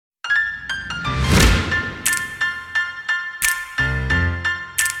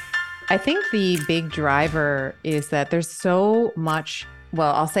I think the big driver is that there's so much,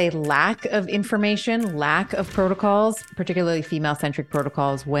 well, I'll say lack of information, lack of protocols, particularly female-centric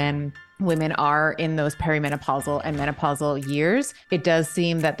protocols when women are in those perimenopausal and menopausal years. It does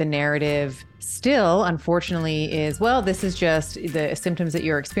seem that the narrative still, unfortunately, is, well, this is just the symptoms that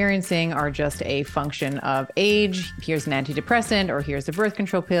you're experiencing are just a function of age. Here's an antidepressant, or here's a birth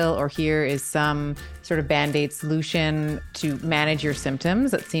control pill, or here is some sort of Band-Aid solution to manage your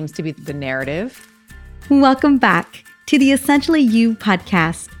symptoms. That seems to be the narrative. Welcome back to the Essentially You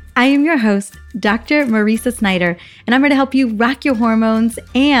podcast. I am your host, Dr. Marisa Snyder, and I'm here to help you rock your hormones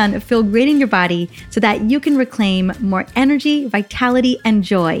and feel great in your body so that you can reclaim more energy, vitality, and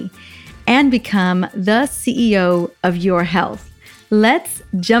joy, and become the CEO of your health. Let's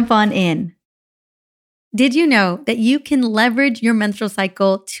jump on in. Did you know that you can leverage your menstrual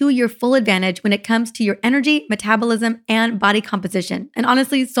cycle to your full advantage when it comes to your energy, metabolism, and body composition? And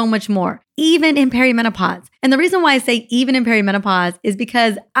honestly, so much more, even in perimenopause. And the reason why I say even in perimenopause is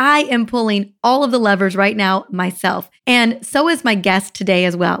because I am pulling all of the levers right now myself. And so is my guest today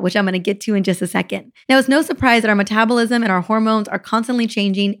as well, which I'm going to get to in just a second. Now, it's no surprise that our metabolism and our hormones are constantly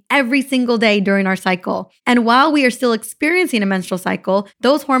changing every single day during our cycle. And while we are still experiencing a menstrual cycle,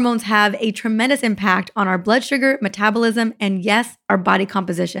 those hormones have a tremendous impact on our blood sugar, metabolism, and yes, our body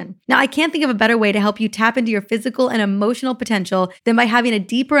composition. Now, I can't think of a better way to help you tap into your physical and emotional potential than by having a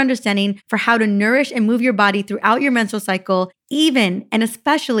deeper understanding for how to nourish and move your body throughout your menstrual cycle, even and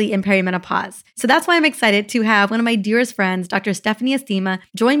especially in perimenopause. So that's why I'm excited to have one of my dearest friends, Dr. Stephanie Estima,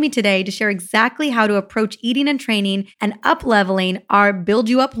 join me today to share exactly how to approach eating and training and up-leveling our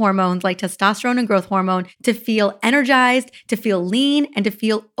build-you-up hormones like testosterone and growth hormone to feel energized, to feel lean, and to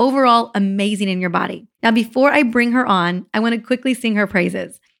feel overall amazing in your body. Now, before I bring her on, I want to quickly sing her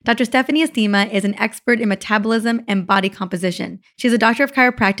praises. Dr. Stephanie Estima is an expert in metabolism and body composition. She's a doctor of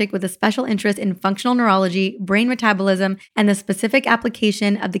chiropractic with a special interest in functional neurology, brain metabolism, and the specific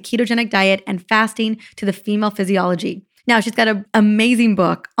application of the ketogenic diet and fasting to the female physiology. Now, she's got an amazing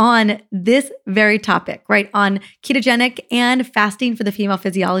book on this very topic, right? On ketogenic and fasting for the female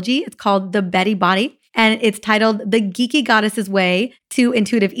physiology. It's called The Betty Body. And it's titled The Geeky Goddess's Way to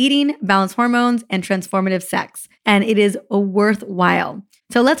Intuitive Eating, Balanced Hormones, and Transformative Sex. And it is worthwhile.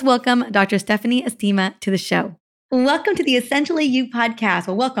 So let's welcome Dr. Stephanie Estima to the show. Welcome to the Essentially You podcast.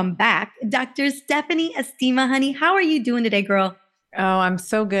 Well, welcome back, Dr. Stephanie Estima, honey. How are you doing today, girl? Oh, I'm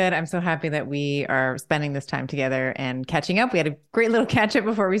so good. I'm so happy that we are spending this time together and catching up. We had a great little catch up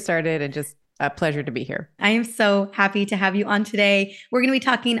before we started, and just a pleasure to be here. I am so happy to have you on today. We're going to be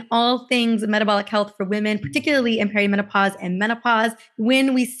talking all things metabolic health for women, particularly in perimenopause and menopause,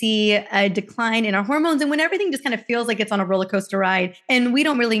 when we see a decline in our hormones and when everything just kind of feels like it's on a roller coaster ride and we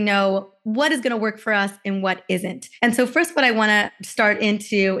don't really know what is going to work for us and what isn't. And so first, what I want to start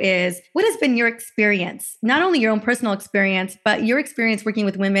into is what has been your experience, not only your own personal experience, but your experience working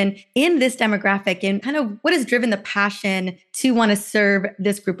with women in this demographic and kind of what has driven the passion to want to serve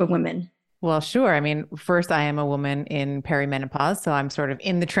this group of women? Well, sure. I mean, first, I am a woman in perimenopause, so I'm sort of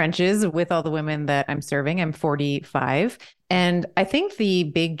in the trenches with all the women that I'm serving. I'm 45. And I think the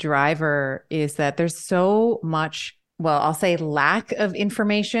big driver is that there's so much, well, I'll say lack of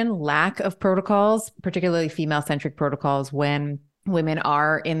information, lack of protocols, particularly female-centric protocols when women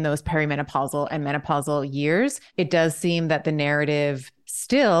are in those perimenopausal and menopausal years. It does seem that the narrative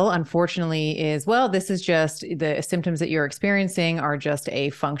still, unfortunately, is, well, this is just the symptoms that you're experiencing are just a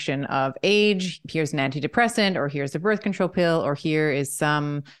function of age. Here's an antidepressant, or here's a birth control pill, or here is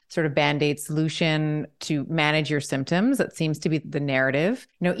some sort of Band-Aid solution to manage your symptoms. That seems to be the narrative.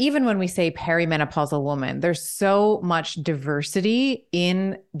 You know, even when we say perimenopausal woman, there's so much diversity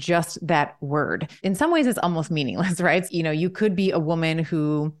in just that word. In some ways, it's almost meaningless, right? You know, you could be a woman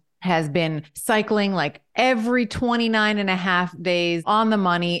who has been cycling like every 29 and a half days on the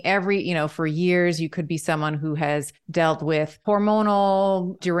money, for years. You could be someone who has dealt with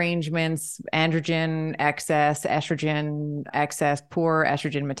hormonal derangements, androgen excess, estrogen excess, poor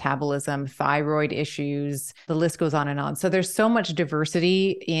estrogen metabolism, thyroid issues. The list goes on and on. So there's so much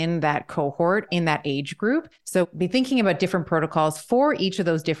diversity in that cohort, in that age group. So be thinking about different protocols for each of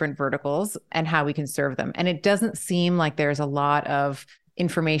those different verticals and how we can serve them. And it doesn't seem like there's a lot of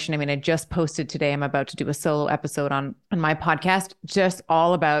information. I mean, I just posted today, I'm about to do a solo episode on my podcast, just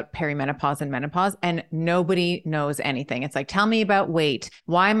all about perimenopause and menopause, and nobody knows anything. It's like, tell me about weight.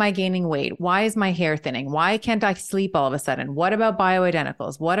 Why am I gaining weight? Why is my hair thinning? Why can't I sleep all of a sudden? What about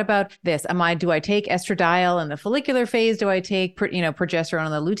bioidenticals? What about this? Do I take estradiol in the follicular phase? Do I take, progesterone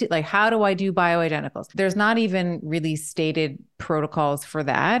in the luteal? Like, how do I do bioidenticals? There's not even really stated protocols for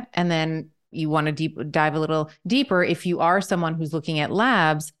that. And then you want to dive a little deeper. If you are someone who's looking at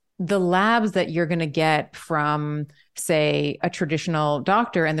labs, the labs that you're going to get from, say, a traditional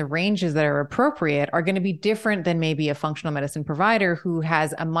doctor and the ranges that are appropriate are going to be different than maybe a functional medicine provider who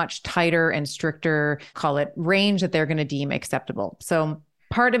has a much tighter and stricter, call it, range that they're going to deem acceptable. So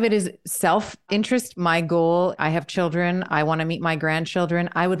part of it is self-interest. My goal, I have children. I want to meet my grandchildren.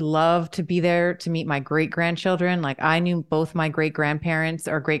 I would love to be there to meet my great-grandchildren. Like I knew both my great-grandparents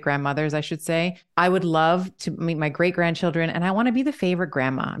or great-grandmothers, I should say. I would love to meet my great-grandchildren, and I want to be the favorite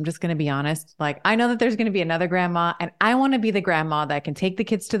grandma. I'm just going to be honest. Like I know that there's going to be another grandma, and I want to be the grandma that can take the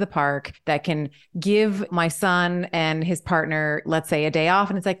kids to the park, that can give my son and his partner, let's say, a day off.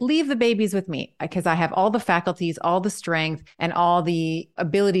 And it's like, leave the babies with me because I have all the faculties, all the strength, and all the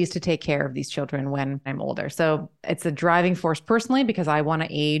abilities to take care of these children when I'm older. So it's a driving force personally because I want to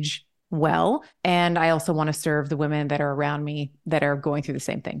age well. And I also want to serve the women that are around me that are going through the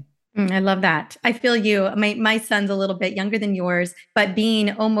same thing. I love that. I feel you. My son's a little bit younger than yours, but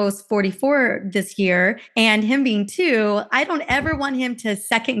being almost 44 this year and him being 2, I don't ever want him to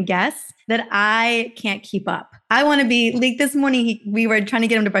second guess that I can't keep up. I want to be like this morning, we were trying to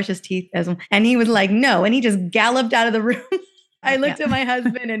get him to brush his teeth and he was like, no. And he just galloped out of the room. I looked at my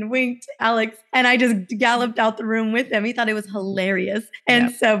husband and winked, Alex, and I just galloped out the room with him. He thought it was hilarious.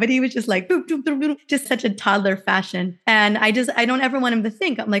 And but he was just like, boop, boop, boop, boop, just such a toddler fashion. And I don't ever want him to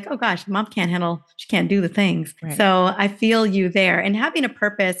think, I'm like, oh gosh, mom can't handle, she can't do the things. Right. So I feel you there. And having a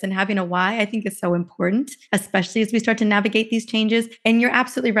purpose and having a why, I think is so important, especially as we start to navigate these changes. And you're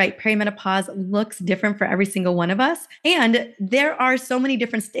absolutely right. Perimenopause looks different for every single one of us. And there are so many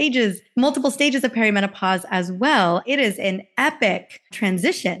different stages, multiple stages of perimenopause as well. It is an epic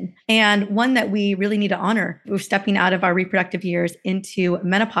transition and one that we really need to honor. We're stepping out of our reproductive years into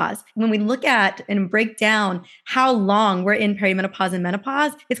menopause. When we look at and break down how long we're in perimenopause and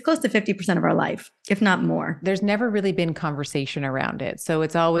menopause, it's close to 50% of our life, if not more. There's never really been conversation around it. So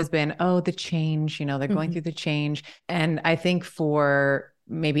it's always been, oh, the change, they're going through the change. And I think for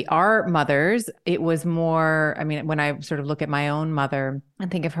maybe our mothers, it was more, when I sort of look at my own mother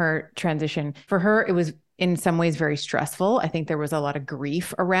and think of her transition, for her, it was in some ways very stressful. I think there was a lot of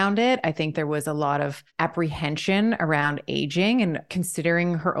grief around it. I think there was a lot of apprehension around aging and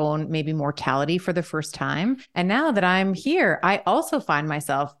considering her own maybe mortality for the first time. And now that I'm here, I also find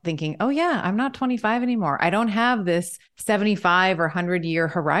myself thinking, oh yeah, I'm not 25 anymore. I don't have this 75 or 100-year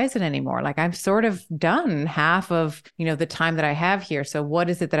horizon anymore. Like I've sort of done half of, the time that I have here. So what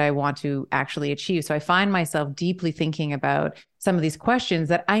is it that I want to actually achieve? So I find myself deeply thinking about some of these questions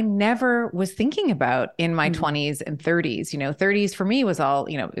that I never was thinking about in my 20s and 30s. 30s for me was all,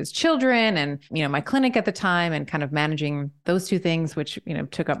 it was children and, my clinic at the time and kind of managing those two things, which,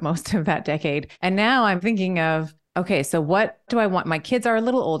 took up most of that decade. And now I'm thinking of, okay, so what do I want? My kids are a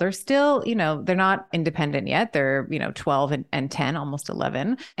little older still, they're not independent yet. They're, 12 and 10, almost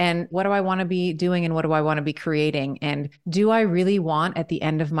 11. And what do I want to be doing and what do I want to be creating? And do I really want at the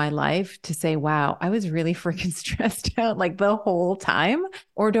end of my life to say, wow, I was really freaking stressed out like the whole time?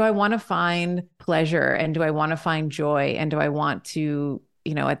 Or do I want to find pleasure and do I want to find joy and do I want to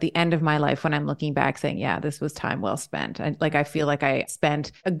at the end of my life, when I'm looking back saying, yeah, this was time well spent. I feel like I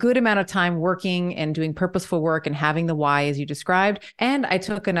spent a good amount of time working and doing purposeful work and having the why as you described. And I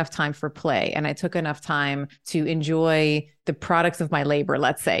took enough time for play and I took enough time to enjoy the products of my labor,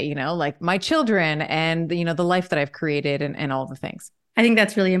 let's say, like my children and, the life that I've created and all the things. I think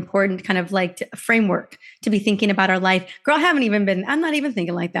that's really important, kind of like a framework to be thinking about our life. Girl, I'm not even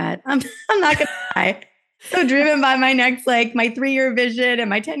thinking like that. I'm not going to lie. So driven by my next, my 3-year vision and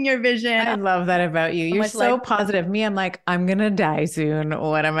my 10-year vision. I love that about you. You're so positive. Me, I'm like, I'm going to die soon.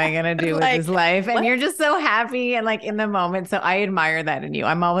 What am I going to do with this life? And you're just so happy and in the moment. So I admire that in you.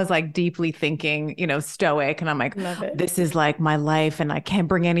 I'm always deeply thinking, stoic. And I'm like, this is my life and I can't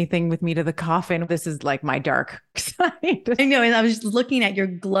bring anything with me to the coffin. This is my dark side. I know. And I was just looking at your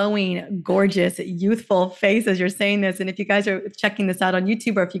glowing, gorgeous, youthful face as you're saying this. And if you guys are checking this out on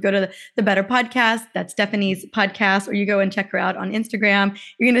YouTube or if you go to the Better Podcast, that's Stephanie's podcast, or you go and check her out on Instagram,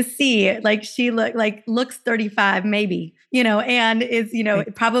 you're going to see she looks 35 maybe, and is,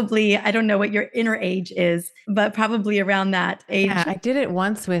 probably, I don't know what your inner age is, but probably around that age. Yeah, I did it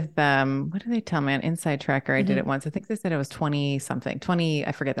once with, what did they tell me on Inside Tracker? I did it once. I think they said it was 20 something, 20,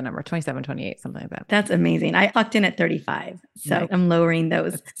 I forget the number, 27, 28, something like that. That's amazing. I clocked in at 35. So right. I'm lowering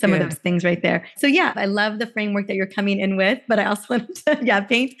some of those things right there. So yeah, I love the framework that you're coming in with, but I also want to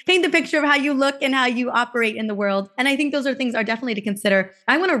paint the picture of how you look and how you operate in the world. And I think those are things are definitely to consider.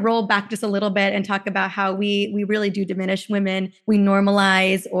 I want to roll back just a little bit and talk about how we really do diminish women. We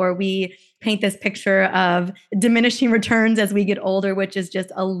normalize, or we paint this picture of diminishing returns as we get older, which is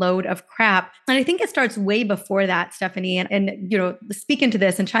just a load of crap. And I think it starts way before that, Stephanie, and speak into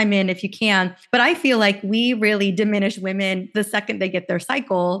this and chime in if you can. But I feel like we really diminish women the second they get their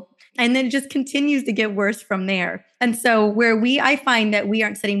cycle. And then it just continues to get worse from there. And so I find that we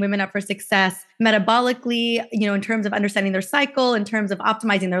aren't setting women up for success metabolically, in terms of understanding their cycle, in terms of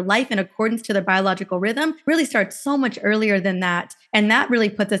optimizing their life in accordance to their biological rhythm, really starts so much earlier than that. And that really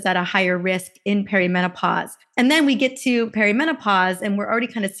puts us at a higher risk in perimenopause. And then we get to perimenopause and we're already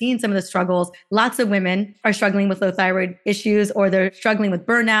kind of seeing some of the struggles. Lots of women are struggling with low thyroid issues, or they're struggling with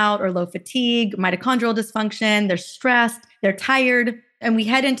burnout or low fatigue, mitochondrial dysfunction. They're stressed, they're tired. And we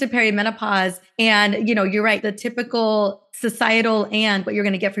head into perimenopause and, you're right. The typical societal and what you're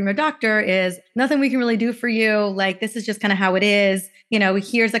going to get from your doctor is nothing we can really do for you. Like, this is just kind of how it is.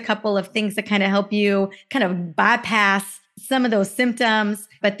 Here's a couple of things that kind of help you kind of bypass some of those symptoms,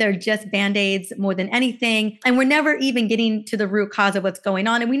 but they're just Band-Aids more than anything. And we're never even getting to the root cause of what's going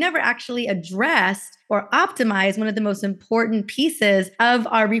on. And we never actually addressed or optimize one of the most important pieces of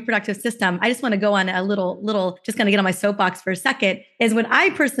our reproductive system. I just want to go on a little, just going to get on my soapbox for a second, is what I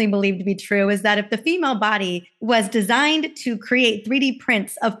personally believe to be true is that if the female body was designed to create 3D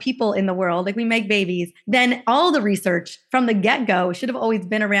prints of people in the world, like we make babies, then all the research from the get-go should have always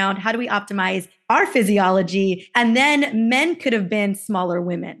been around how do we optimize our physiology, and then men could have been smaller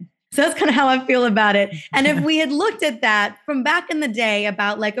women. So that's kind of how I feel about it. And if we had looked at that from back in the day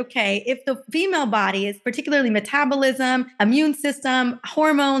about like, okay, if the female body is particularly metabolism, immune system,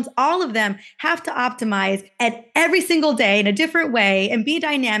 hormones, all of them have to optimize at every single day in a different way and be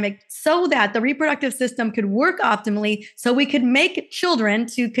dynamic so that the reproductive system could work optimally, so we could make children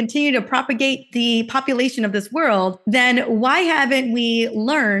to continue to propagate the population of this world, then why haven't we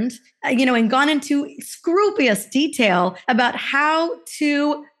learned, and gone into scrupulous detail about how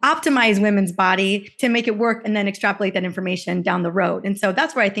to optimize women's body to make it work and then extrapolate that information down the road? And so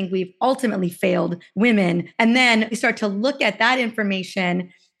that's where I think we've ultimately failed women. And then we start to look at that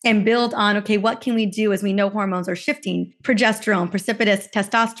information and build on, okay, what can we do as we know hormones are shifting? Progesterone, precipitous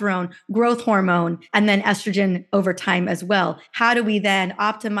testosterone, growth hormone, and then estrogen over time as well. How do we then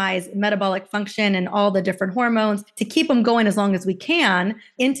optimize metabolic function and all the different hormones to keep them going as long as we can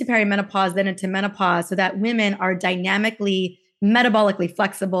into perimenopause, then into menopause, so that women are dynamically metabolically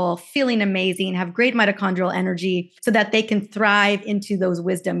flexible, feeling amazing, have great mitochondrial energy so that they can thrive into those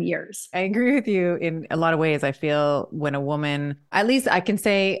wisdom years. I agree with you in a lot of ways. I feel when a woman, at least I can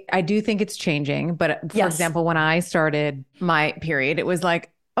say, I do think it's changing. But for example, when I started my period, it was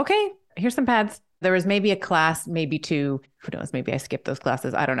like, okay, here's some pads. There was maybe a class, maybe two. Who knows? Maybe I skipped those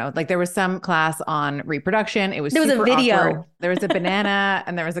classes. I don't know. Like there was some class on reproduction. There was a video. Awkward. There was a banana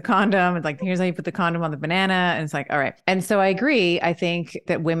and there was a condom. It's like, here's how you put the condom on the banana. And it's like, all right. And so I agree. I think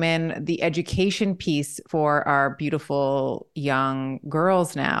that women, the education piece for our beautiful young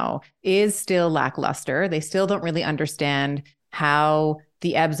girls now is still lackluster. They still don't really understand how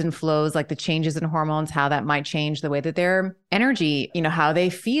the ebbs and flows, like the changes in hormones, how that might change the way that their energy, how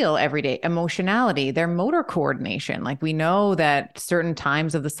they feel every day, emotionality, their motor coordination. Like we know that certain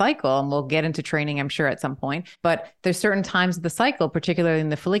times of the cycle, and we'll get into training, I'm sure at some point, but there's certain times of the cycle, particularly in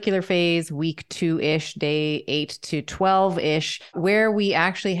the follicular phase, week 2-ish, day 8 to 12-ish, where we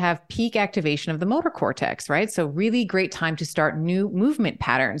actually have peak activation of the motor cortex, right? So really great time to start new movement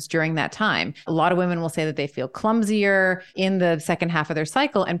patterns during that time. A lot of women will say that they feel clumsier in the second half of their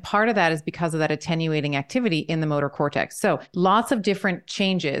cycle. And part of that is because of that attenuating activity in the motor cortex. So lots of different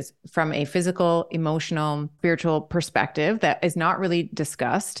changes from a physical, emotional, spiritual perspective that is not really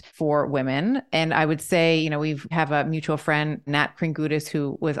discussed for women. And I would say, we have a mutual friend, Nat Kringudis,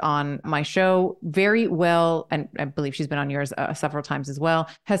 who was on my show very well, and I believe she's been on yours several times as well,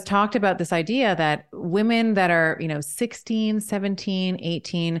 has talked about this idea that women that are, 16, 17,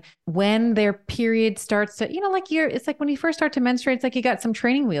 18, when their period starts to, it's like when you first start to menstruate, it's like you got some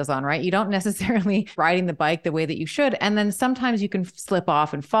training wheels on, right? You don't necessarily riding the bike the way that you should. And then sometimes you can slip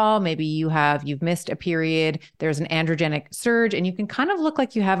off and fall. Maybe you've missed a period. There's an androgenic surge and you can kind of look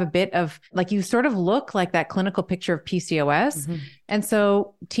like you have a bit of, like you sort of look like that clinical picture of PCOS. Mm-hmm. And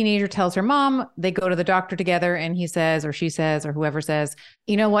so teenager tells her mom, they go to the doctor together and he says, or she says, or whoever says,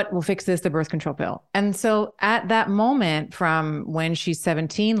 you know what, we'll fix this, the birth control pill. And so at that moment from when she's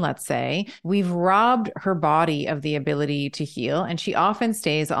 17, let's say, we've robbed her body of the ability to heal. And she often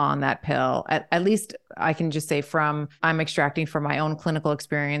stays on that pill, at least I can just say I'm extracting from my own clinical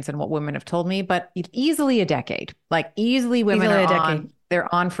experience and what women have told me, but easily a decade, like easily women are on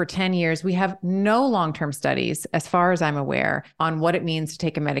They're on for 10 years. We have no long-term studies, as far as I'm aware, on what it means to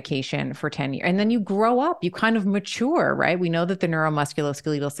take a medication for 10 years. And then you grow up, you kind of mature, right? We know that the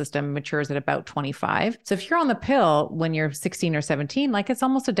neuromusculoskeletal system matures at about 25. So if you're on the pill when you're 16 or 17, like it's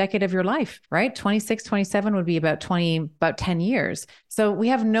almost a decade of your life, right? 26, 27 would be about 10 years. So we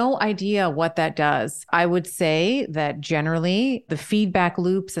have no idea what that does. I would say that generally the feedback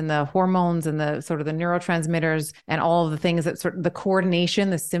loops and the hormones and the sort of the neurotransmitters and all of the things that sort of the coordination,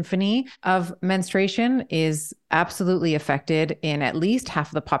 the symphony of menstruation is absolutely affected in at least half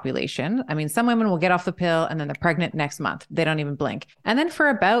of the population. I mean, some women will get off the pill and then they're pregnant next month. They don't even blink. And then for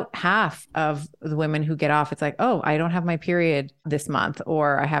about half of the women who get off, it's like, oh, I don't have my period this month,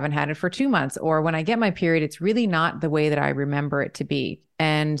 or I haven't had it for 2 months, or when I get my period, it's really not the way that I remember it to be.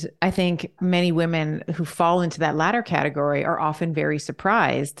 And I think many women who fall into that latter category are often very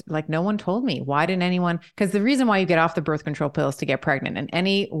surprised. Like, no one told me. Why didn't anyone? Because the reason why you get off the birth control pill is to get pregnant. And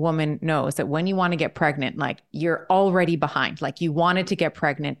any woman knows that when you want to get pregnant, like you're already behind. Like you wanted to get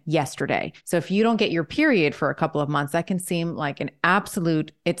pregnant yesterday. So if you don't get your period for a couple of months, that can seem like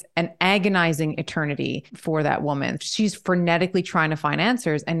it's an agonizing eternity for that woman. She's frenetically trying to find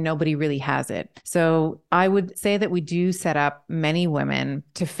answers and nobody really has it. So I would say that we do set up many women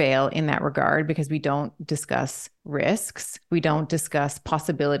to fail in that regard because we don't discuss risks. We don't discuss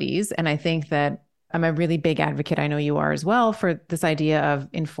possibilities. And I think that I'm a really big advocate, I know you are as well, for this idea of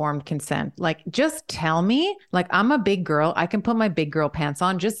informed consent. Like, just tell me, like, I'm a big girl. I can put my big girl pants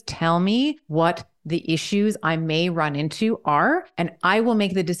on. Just tell me what the issues I may run into are, and I will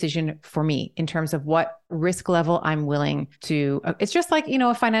make the decision for me in terms of what risk level I'm willing to. It's just like,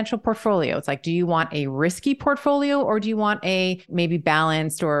 a financial portfolio. It's like, do you want a risky portfolio or do you want a maybe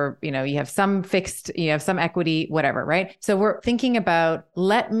balanced, or, you have some fixed, you have some equity, whatever, right? So we're thinking about,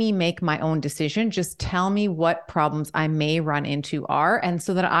 let me make my own decision. Just tell me what problems I may run into are, and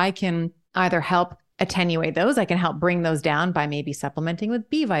so that I can either help attenuate those. I can help bring those down by maybe supplementing with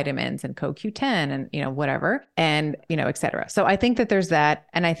B vitamins and CoQ10 and, whatever, and, et cetera. So I think that there's that.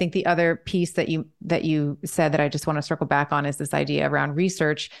 And I think the other piece that you said that I just want to circle back on is this idea around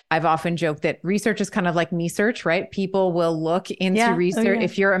research. I've often joked that research is kind of like me search, right? People will look into research. Oh, yeah.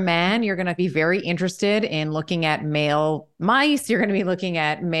 If you're a man, you're going to be very interested in looking at male mice. You're going to be looking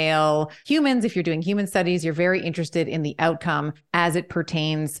at male humans. If you're doing human studies, you're very interested in the outcome as it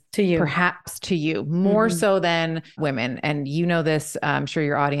pertains to you, perhaps to you, more so than women. And this, I'm sure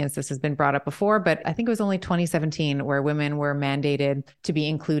your audience, this has been brought up before, but I think it was only 2017 where women were mandated to be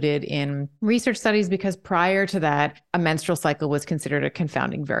included in research studies, because prior to that, a menstrual cycle was considered a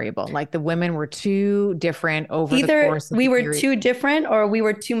confounding variable. Like the women were too different over the course of the period. Either we were too different or we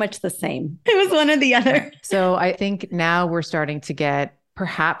were too much the same. It was one or the other. So I think now we're starting to get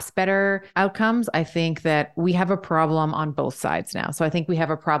perhaps better outcomes. I think that we have a problem on both sides now. So I think we have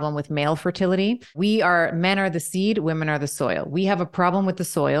a problem with male fertility. Men are the seed, women are the soil. We have a problem with the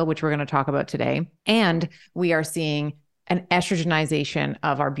soil, which we're going to talk about today. And we are seeing an estrogenization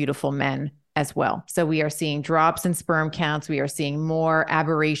of our beautiful men as well. So we are seeing drops in sperm counts. We are seeing more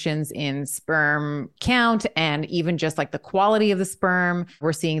aberrations in sperm count, and even just like the quality of the sperm,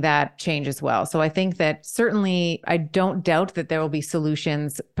 we're seeing that change as well. So I think that certainly, I don't doubt that there will be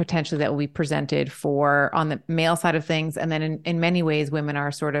solutions potentially that will be presented for on the male side of things. And then in many ways, women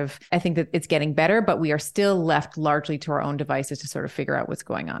are I think that it's getting better, but we are still left largely to our own devices to sort of figure out what's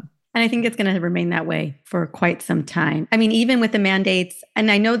going on. And I think it's going to remain that way for quite some time. I mean, even with the mandates,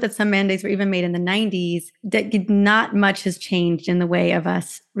 and I know that some mandates were even made in the 90s, that not much has changed in the way of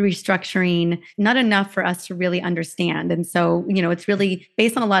us restructuring, not enough for us to really understand. And so, it's really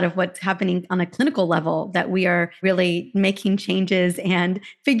based on a lot of what's happening on a clinical level that we are really making changes and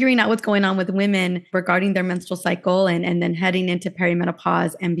figuring out what's going on with women regarding their menstrual cycle and then heading into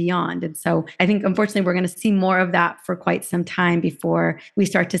perimenopause and beyond. And so I think, unfortunately, we're going to see more of that for quite some time before we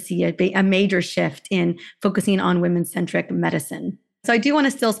start to see a major shift in focusing on women-centric medicine. So I do want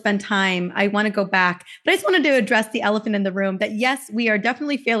to still spend time. I want to go back, but I just wanted to address the elephant in the room that yes, we are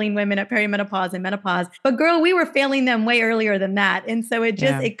definitely failing women at perimenopause and menopause, but girl, we were failing them way earlier than that. And so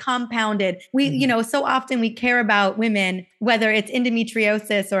it compounded. We, so often we care about women, whether it's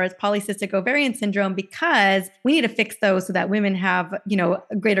endometriosis or it's polycystic ovarian syndrome, because we need to fix those so that women have,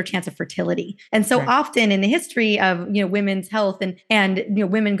 a greater chance of fertility. And so often in the history of, women's health and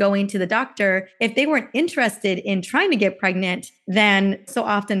women going to the doctor, if they weren't interested in trying to get pregnant, then so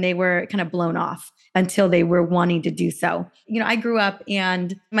often they were kind of blown off. until they were wanting to do so. I grew up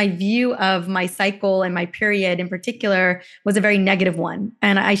and my view of my cycle and my period in particular was a very negative one.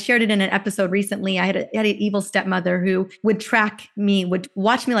 And I shared it in an episode recently. I had an evil stepmother who would track me, would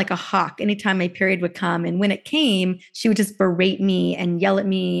watch me like a hawk anytime my period would come. And when it came, she would just berate me and yell at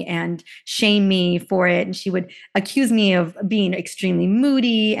me and shame me for it. And she would accuse me of being extremely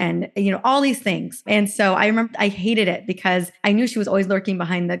moody and, all these things. And so I remember I hated it because I knew she was always lurking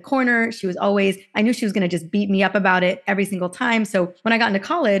behind the corner. I knew she was going to just beat me up about it every single time. So when I got into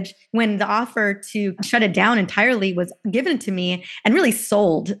college, when the offer to shut it down entirely was given to me and really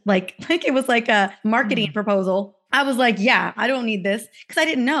sold, like it was like a marketing proposal, I was like, yeah, I don't need this because I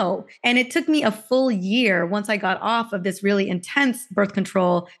didn't know. And it took me a full year once I got off of this really intense birth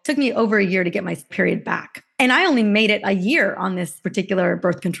control. It took me over a year to get my period back. And I only made it a year on this particular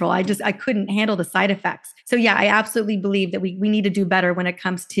birth control. I couldn't handle the side effects. So yeah, I absolutely believe that we need to do better when it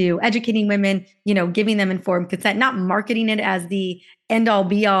comes to educating women, giving them informed consent, not marketing it as the end all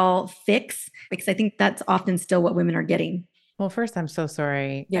be all fix, because I think that's often still what women are getting. Well, first, I'm so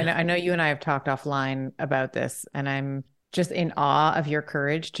sorry. Yeah. I know you and I have talked offline about this, and I'm just in awe of your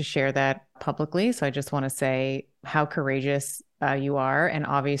courage to share that publicly. So I just want to say how courageous you are. And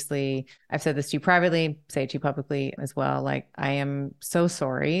obviously, I've said this to you privately, say it to you publicly as well. Like, I am so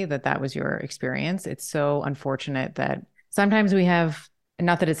sorry that was your experience. It's so unfortunate that sometimes we have,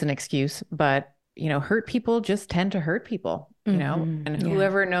 not that it's an excuse, but hurt people just tend to hurt people, and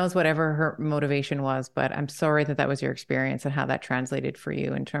whoever knows whatever her motivation was. But I'm sorry that was your experience and how that translated for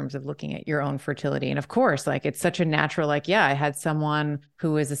you in terms of looking at your own fertility. And of course, like, it's such a natural, I had someone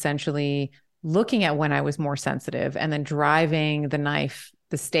who was essentially looking at when I was more sensitive and then driving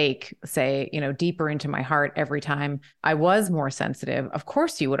the stake, say, deeper into my heart every time I was more sensitive. Of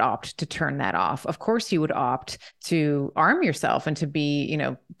course, you would opt to turn that off. Of course, you would opt to arm yourself and to be,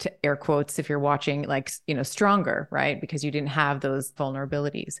 to air quotes, if you're watching, like, stronger, right? Because you didn't have those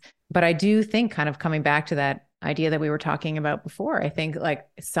vulnerabilities. But I do think, kind of coming back to that idea that we were talking about before, I think like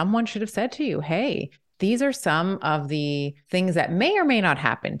someone should have said to you, hey, these are some of the things that may or may not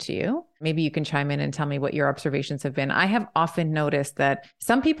happen to you. Maybe you can chime in and tell me what your observations have been. I have often noticed that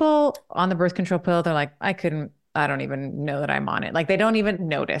some people on the birth control pill, they're like, I don't even know that I'm on it. Like, they don't even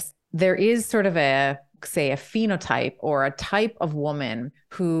notice. There is sort of a phenotype or a type of woman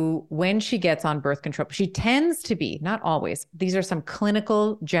who, when she gets on birth control, she tends to be, not always, these are some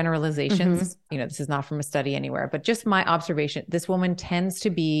clinical generalizations. This is not from a study anywhere, but just my observation. This woman tends to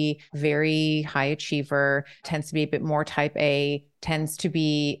be very high achiever, tends to be a bit more type A,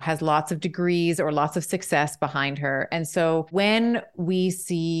 has lots of degrees or lots of success behind her. And so when we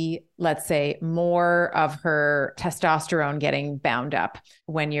see, let's say, more of her testosterone getting bound up,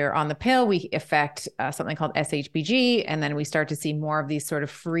 when you're on the pill, we affect something called SHBG. And then we start to see more of these sort of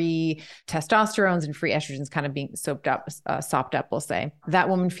free testosterones and free estrogens kind of being sopped up, we'll say. That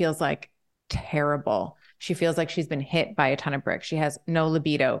woman feels like terrible. She feels like she's been hit by a ton of bricks. She has no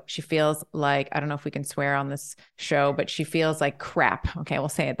libido. She feels like, I don't know if we can swear on this show, but she feels like crap. Okay, we'll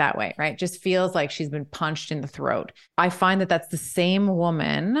say it that way, right? Just feels like she's been punched in the throat. I find that that's the same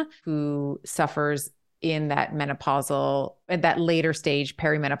woman who suffers in that later stage,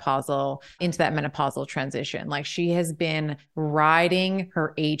 perimenopausal, into that menopausal transition. Like, she has been riding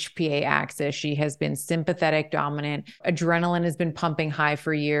her HPA axis. She has been sympathetic dominant. Adrenaline has been pumping high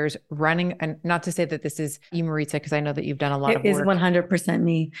for years, running. And not to say that this is you, Maritza, because I know that you've done a lot of work. It is 100%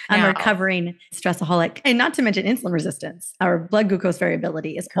 me. I'm a recovering stressaholic. And not to mention insulin resistance. Our blood glucose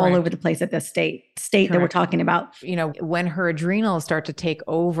variability is all over the place at this state that we're talking about. When her adrenals start to take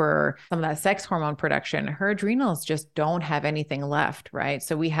over some of that sex hormone production, her adrenals just don't have anything left, right?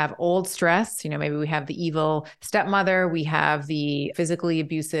 So we have old stress, maybe we have the evil stepmother, we have the physically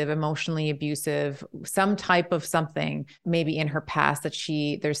abusive, emotionally abusive, some type of something maybe in her past that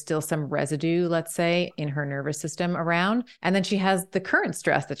there's still some residue, let's say, in her nervous system around. And then she has the current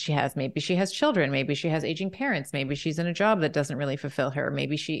stress that she has. Maybe she has children, maybe she has aging parents, maybe she's in a job that doesn't really fulfill her.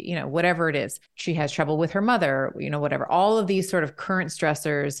 Maybe she, whatever it is, she has trouble with her mother, whatever. All of these sort of current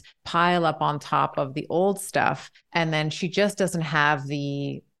stressors pile up on top of the old stuff. And then she just doesn't have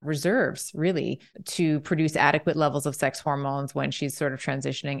the reserves really to produce adequate levels of sex hormones when she's sort of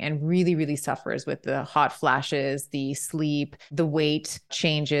transitioning, and really, really suffers with the hot flashes, the sleep, the weight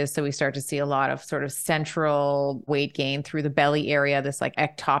changes. So we start to see a lot of sort of central weight gain through the belly area, this like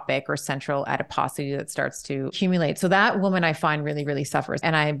ectopic or central adiposity that starts to accumulate. So that woman I find really, really suffers.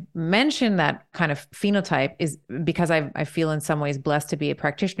 And I mention that kind of phenotype is because I feel in some ways blessed to be a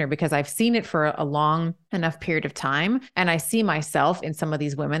practitioner, because I've seen it for a long enough period of time. And I see myself in some of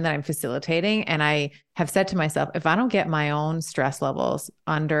these women that I'm facilitating. And I have said to myself, if I don't get my own stress levels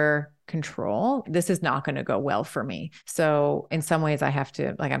under control, this is not going to go well for me. So in some ways I have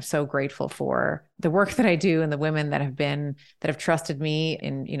to, like, I'm so grateful for the work that I do and the women that have trusted me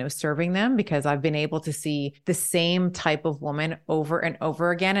in, serving them, because I've been able to see the same type of woman over and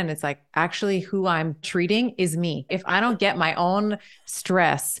over again. And it's like, actually who I'm treating is me. If I don't get my own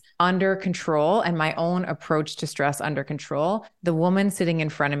stress under control and my own approach to stress under control, the woman sitting in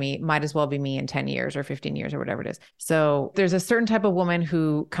front of me might as well be me in 10 years or 15 years or whatever it is. So there's a certain type of woman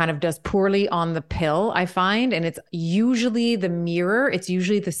who kind of does poorly on the pill, I find. And it's usually the mirror. It's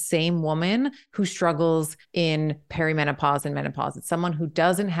usually the same woman who struggles in perimenopause and menopause. It's someone who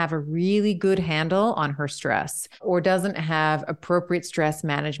doesn't have a really good handle on her stress or doesn't have appropriate stress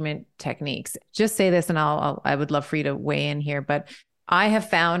management techniques. Just say this, and I would love for you to weigh in here, but I have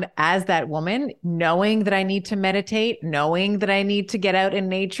found, as that woman, knowing that I need to meditate, knowing that I need to get out in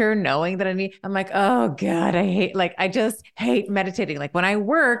nature, knowing that I'm like, oh God, I just hate meditating. Like when I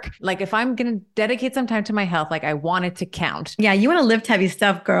work, like if I'm going to dedicate some time to my health, like I want it to count. Yeah. You want to lift heavy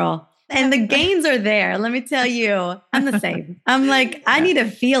stuff, girl. And the gains are there. Let me tell you, I'm the same. I'm like, I need to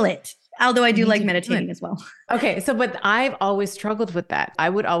feel it. Although I do like meditating as well. Okay. So, but I've always struggled with that. I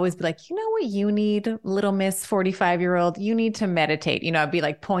would always be like, you know what you need, little miss 45-year-old, you need to meditate. I'd be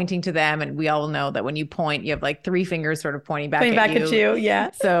like pointing to them. And we all know that when you point, you have like 3 fingers sort of pointing back at you. Yeah.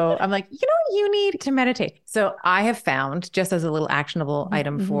 So I'm like, you know what you need to meditate. So I have found, just as a little actionable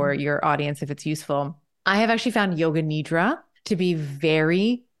item for your audience, if it's useful, I have actually found yoga nidra to be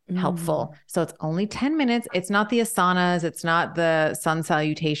very helpful. So it's only 10 minutes. It's not the asanas. It's not the sun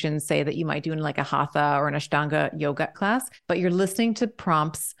salutations, say, that you might do in like a hatha or an ashtanga yoga class, but you're listening to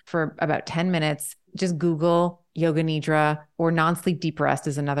prompts for about 10 minutes. Just Google yoga nidra, or non-sleep deep rest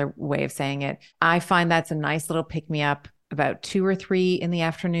is another way of saying it. I find that's a nice little pick me up about 2 or 3 in the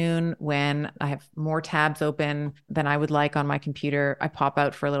afternoon when I have more tabs open than I would like on my computer. I pop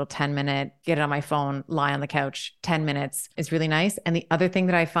out for a little 10-minute, get it on my phone, lie on the couch. 10 minutes is really nice. And the other thing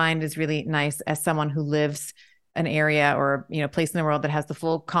that I find is really nice, as someone who lives an area or place in the world that has the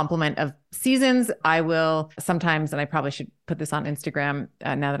full complement of seasons, I will sometimes, and I probably should put this on Instagram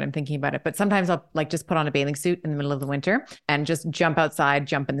now that I'm thinking about it, but sometimes I'll like just put on a bathing suit in the middle of the winter and just jump outside,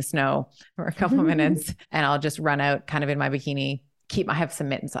 jump in the snow for a couple of minutes, and I'll just run out kind of in my bikini. I have some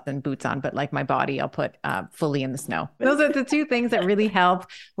mittens and boots on, but like my body, I'll put fully in the snow. Those are the 2 things that really help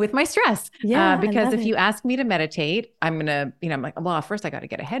with my stress. Yeah, because if you ask me to meditate, I'm going to, I'm like, well, first I got to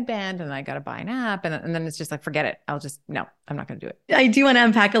get a headband and I got to buy an app. And then it's just like, forget it. No, I'm not going to do it. I do want to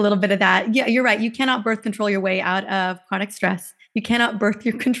unpack a little bit of that. Yeah, you're right. You cannot birth control your way out of chronic stress. You cannot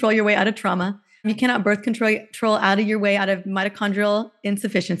control your way out of trauma. You cannot birth control out of your way out of mitochondrial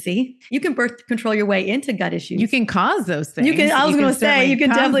insufficiency. You can birth control your way into gut issues. You can cause those things. You can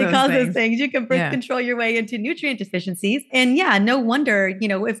definitely cause those things. You can birth control your way into nutrient deficiencies. And yeah, no wonder,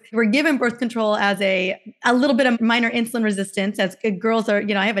 if we're given birth control as a little bit of minor insulin resistance, as girls are,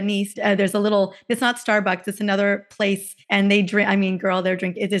 I have a niece, it's not Starbucks, it's another place. And they drink, their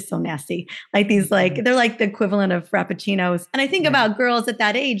drink, it is so nasty. Like these, they're like the equivalent of Frappuccinos. And I think about girls at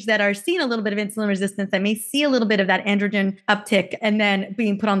that age that are seeing a little bit of insulin resistance, that may see a little bit of that androgen uptick and then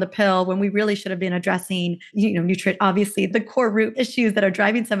being put on the pill when we really should have been addressing, obviously the core root issues that are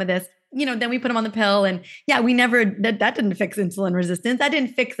driving some of this. Then we put them on the pill, and that didn't fix insulin resistance. That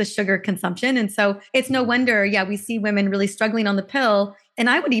didn't fix the sugar consumption. And so it's no wonder, we see women really struggling on the pill. And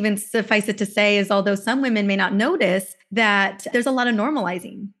I would even suffice it to say is, although some women may not notice, that there's a lot of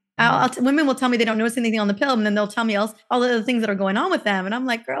normalizing. Women will tell me they don't notice anything on the pill, and then they'll tell me all the other things that are going on with them. And I'm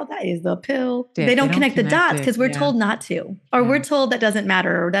like, girl, that is the pill. They don't connect the dots because we're told not to, or we're told that doesn't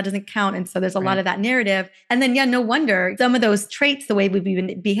matter, or that doesn't count. And so there's a lot of that narrative. And then, no wonder some of those traits, the way we've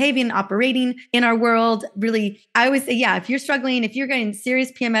been behaving, operating in our world, really, I always say, if you're struggling, if you're getting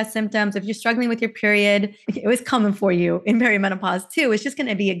serious PMS symptoms, if you're struggling with your period, it was coming for you in perimenopause too. It's just going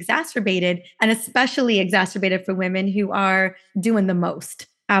to be exacerbated, and especially exacerbated for women who are doing the most.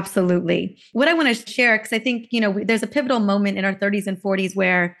 Absolutely. What I want to share, because I think, there's a pivotal moment in our 30s and 40s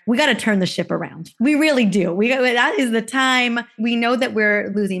where we got to turn the ship around. We really do. That is the time. We know that we're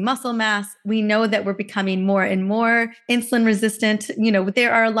losing muscle mass. We know that we're becoming more and more insulin resistant.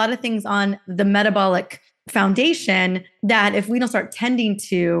 There are a lot of things on the metabolic foundation that if we don't start tending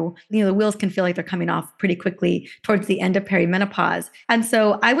to, the wheels can feel like they're coming off pretty quickly towards the end of perimenopause. And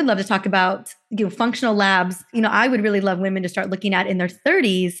so I would love to talk about, functional labs. I would really love women to start looking at in their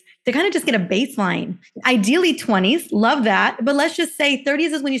 30s to kind of just get a baseline. Ideally 20s, love that. But let's just say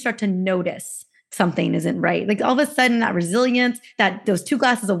 30s is when you start to notice something isn't right. Like all of a sudden that resilience, that those 2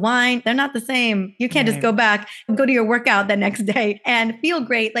 glasses of wine, they're not the same. You can't just go back and go to your workout the next day and feel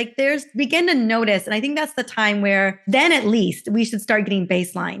great. Like begin to notice. And I think that's the time where then at least we should start getting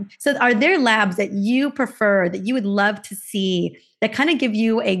baseline. So are there labs that you prefer, that you would love to see, that kind of give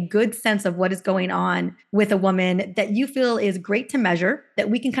you a good sense of what is going on with a woman that you feel is great to measure, that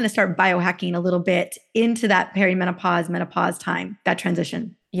we can kind of start biohacking a little bit into that perimenopause, menopause time, that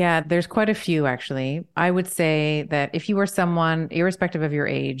transition? Yeah, there's quite a few actually. I would say that if you are someone, irrespective of your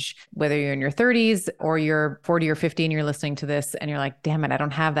age, whether you're in your 30s or you're 40 or 50 and you're listening to this and you're like, damn it, I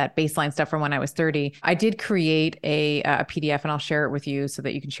don't have that baseline stuff from when I was 30. I did create a PDF and I'll share it with you so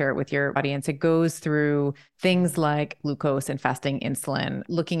that you can share it with your audience. It goes through things like glucose and fasting insulin,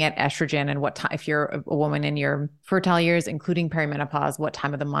 looking at estrogen and what time, if you're a woman in your fertile years, including perimenopause, what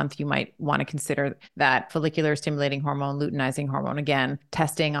time of the month you might want to consider that. Follicular stimulating hormone, luteinizing hormone, again,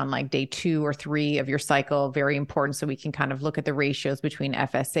 testing on like day 2 or 3 of your cycle, very important. So we can kind of look at the ratios between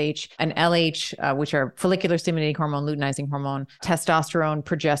FSH and LH, which are follicular stimulating hormone, luteinizing hormone, testosterone,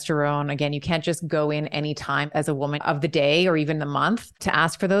 progesterone. Again, you can't just go in any time as a woman of the day or even the month to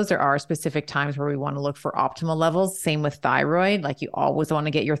ask for those. There are specific times where we want to look for optimal levels. Same with thyroid. Like you always want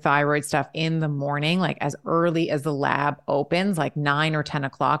to get your thyroid stuff in the morning, like as early as the lab opens, like 9 or 10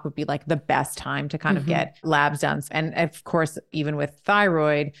 o'clock would be like the best time to kind of get labs done. And of course, even with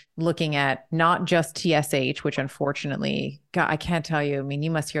thyroid, looking at not just TSH, which unfortunately, God, I can't tell you. I mean,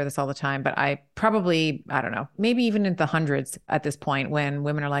 you must hear this all the time, but I don't know, maybe even in the hundreds at this point when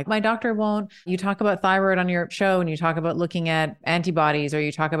women are like, my doctor won't. You talk about thyroid on your show and you talk about looking at antibodies or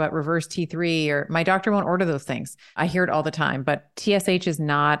you talk about reverse T3 or my doctor won't order those things. I hear it all the time, but TSH is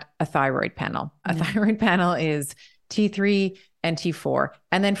not a thyroid panel. A thyroid panel is T3 and T4,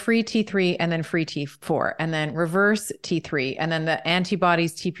 and then free T3, and then free T4, and then reverse T3, and then the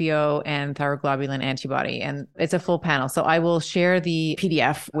antibodies, TPO and thyroglobulin antibody. And it's a full panel. So I will share the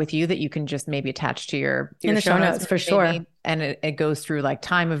PDF with you that you can just maybe attach to your in the show notes for sure. And it goes through like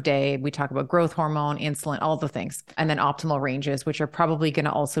time of day. We talk about growth hormone, insulin, all the things. And then optimal ranges, which are probably going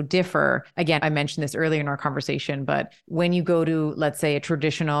to also differ. Again, I mentioned this earlier in our conversation, but when you go to, let's say, a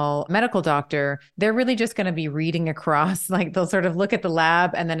traditional medical doctor, they're really just going to be reading across, like they'll sort of look at the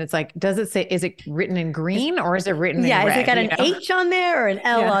lab and then it's like, does it say, is it written in green or is it written in red? Is it got an H on there or an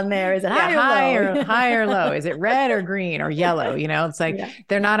L on there? Is it high or low? High or low? Is it red or green or yellow? It's like,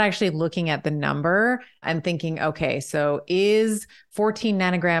 they're not actually looking at the number and thinking, okay, so is 14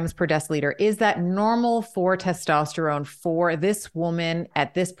 nanograms per deciliter, is that normal for testosterone for this woman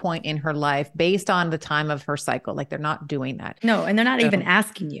at this point in her life based on the time of her cycle? Like they're not doing that. No, and they're not even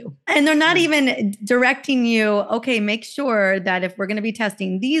asking you. And they're not even directing you, okay, make sure that if we're going to be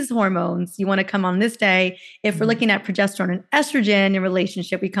testing these hormones, you want to come on this day. If we're looking at progesterone and estrogen in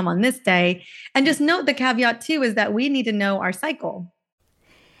relationship, we come on this day. And just note the caveat too is that we need to know our cycle.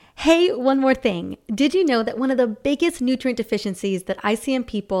 Hey, one more thing. Did you know that one of the biggest nutrient deficiencies that I see in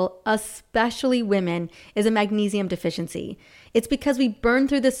people, especially women, is a magnesium deficiency? It's because we burn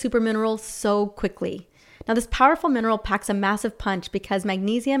through this super mineral so quickly. Now, this powerful mineral packs a massive punch because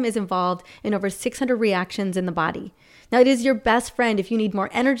magnesium is involved in over 600 reactions in the body. Now, it is your best friend if you need more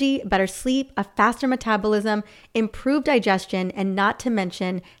energy, better sleep, a faster metabolism, improved digestion, and not to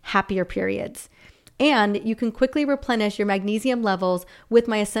mention happier periods. And you can quickly replenish your magnesium levels with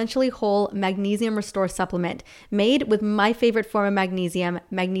my Essentially Whole Magnesium Restore supplement made with my favorite form of magnesium,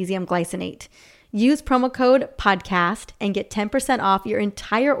 magnesium glycinate. Use promo code podcast and get 10% off your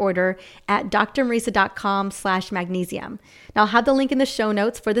entire order at drmarisa.com/magnesium. Now I'll have the link in the show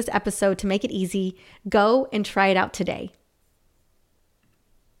notes for this episode to make it easy. Go and try it out today.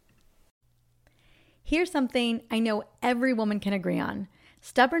 Here's something I know every woman can agree on.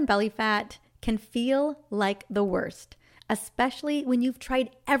 Stubborn belly fat can feel like the worst, especially when you've tried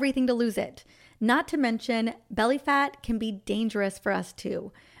everything to lose it. Not to mention, belly fat can be dangerous for us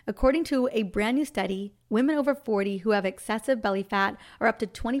too. According to a brand new study, women over 40 who have excessive belly fat are up to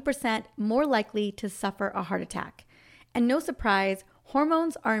 20% more likely to suffer a heart attack. And no surprise,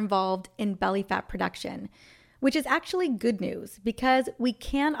 hormones are involved in belly fat production, which is actually good news because we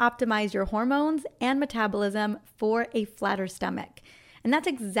can optimize your hormones and metabolism for a flatter stomach. And that's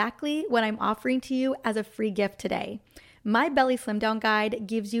exactly what I'm offering to you as a free gift today. My Belly Slim Down Guide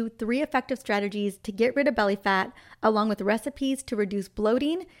gives you 3 effective strategies to get rid of belly fat, along with recipes to reduce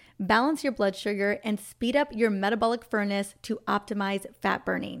bloating, balance your blood sugar, and speed up your metabolic furnace to optimize fat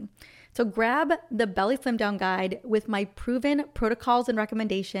burning. So grab the Belly Slim Down Guide with my proven protocols and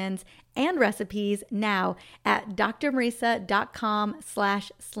recommendations and recipes now at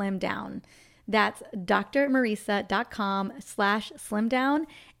drmarisa.com/slimdown. That's drmarisa.com/slimdown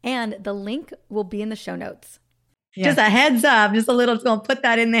And the link will be in the show notes. Yeah. Just a heads up, just a little, just gonna put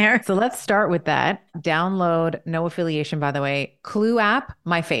that in there. So let's start with that. Download, no affiliation, by the way. Clue app,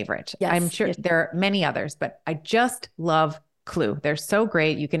 my favorite. Yes, I'm sure there are many others, but I just love Clue. They're so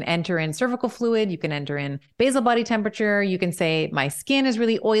great. You can enter in cervical fluid. You can enter in basal body temperature. You can say, my skin is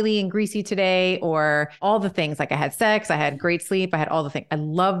really oily and greasy today, or all the things like I had sex, I had great sleep, I had all the things. I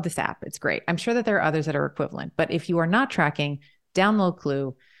love this app. It's great. I'm sure that there are others that are equivalent, but if you are not tracking, download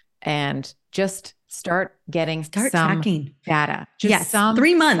Clue and just start tracking data. Yes,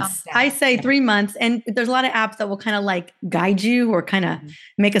 3 months. I say 3 months. And there's a lot of apps that will kind of like guide you or kind of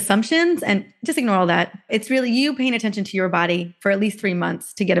make assumptions, and just ignore all that. It's really you paying attention to your body for at least 3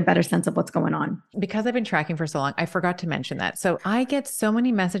 months to get a better sense of what's going on. Because I've been tracking for so long, I forgot to mention that. So I get so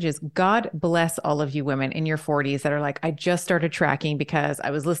many messages. God bless all of you women in your 40s that are like, I just started tracking because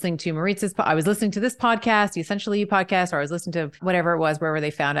I was listening to I was listening to this podcast, the Essentially You podcast, or I was listening to whatever it was, wherever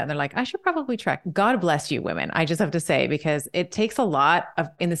they found it. And they're like, I should probably track. God bless you women. I just have to say, because it takes a lot of,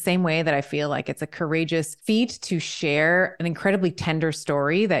 in the same way that I feel like it's a courageous feat to share an incredibly tender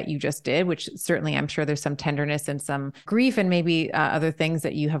story that you just did, which certainly I'm sure there's some tenderness and some grief and maybe other things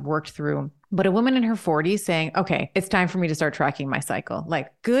that you have worked through. But a woman in her 40s saying, okay, it's time for me to start tracking my cycle.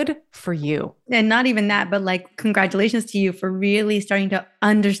 Like, good for you. And not even that, but like, congratulations to you for really starting to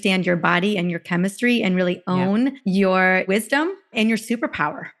understand your body and your chemistry and really own your wisdom and your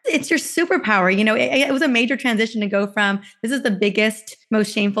superpower. It's your superpower. You know, it was a major transition to go from, this is the biggest,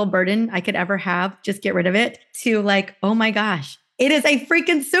 most shameful burden I could ever have, just get rid of it, to like, oh my gosh, it is a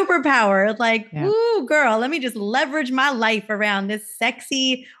freaking superpower. Like, woo, girl, let me just leverage my life around this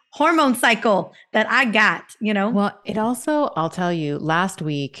sexy hormone cycle that I got, you know? Well, it also, I'll tell you, last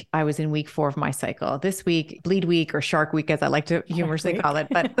week, I was in week 4 of my cycle. This week, bleed week or shark week, as I like to humorously call it.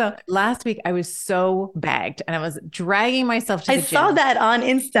 But so last week, I was so bagged and I was dragging myself to the gym. I saw that on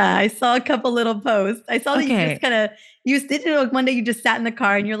Insta. I saw a couple little posts. I saw that you just kind of, you did it like one day you just sat in the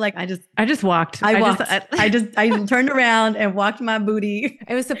car and you're like, I just walked. I turned around and walked my booty.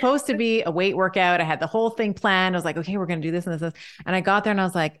 It was supposed to be a weight workout. I had the whole thing planned. I was like, okay, we're going to do this and this. And I got there and I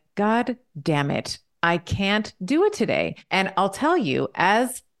was like, God damn it. I can't do it today. And I'll tell you,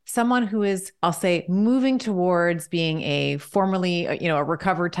 as someone who is, I'll say, moving towards being a formerly, a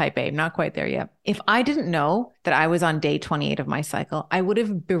recovered type A, not quite there yet. If I didn't know that I was on day 28 of my cycle, I would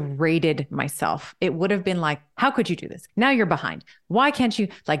have berated myself. It would have been like, how could you do this? Now you're behind. Why can't you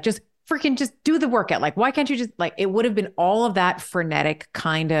just freaking just do the workout? Like, why can't you just it would have been all of that frenetic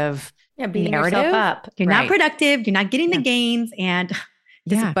kind of beating narrative. Yourself up. You're not productive. You're not getting the gains. And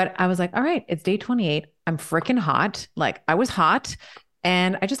but I was like, all right, it's day 28. I'm freaking hot. Like, I was hot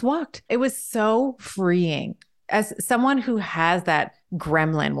and I just walked. It was so freeing. As someone who has that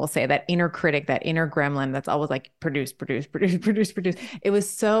gremlin, we'll say, that inner critic, that inner gremlin that's always like, produce. It was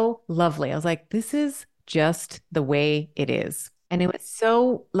so lovely. I was like, this is just the way it is. And it was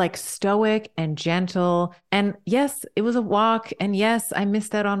so like stoic and gentle. And yes, it was a walk. And yes, I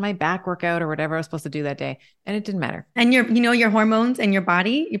missed out on my back workout or whatever I was supposed to do that day. And it didn't matter. And your hormones and your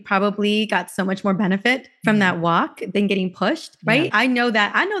body, you probably got so much more benefit from that walk than getting pushed, right? Yeah. I know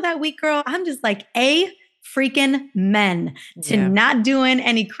that week, girl, I'm just like freaking men to not doing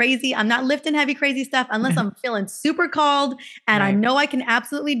any crazy. I'm not lifting heavy, crazy stuff unless I'm feeling super called and I know I can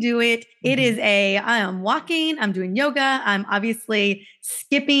absolutely do it. It is I am walking, I'm doing yoga. I'm obviously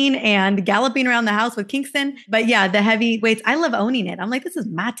skipping and galloping around the house with Kingston. But yeah, the heavy weights, I love owning it. I'm like, this is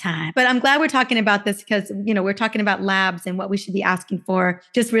my time. But I'm glad we're talking about this because, we're talking about labs and what we should be asking for.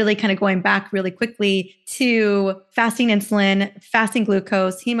 Just really kind of going back really quickly to fasting insulin, fasting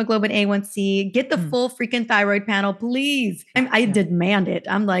glucose, hemoglobin A1C, get the full freaking thyroid panel, please. I demand it.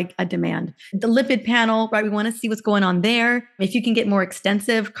 I'm like, I demand the lipid panel, right? We want to see what's going on there. If you can get more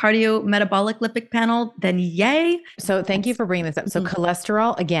extensive metabolic lipid panel, then yay. So thank you for bringing this up. So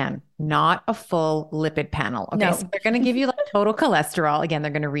cholesterol, again, not a full lipid panel. Okay. No. So they're going to give you like total cholesterol. Again,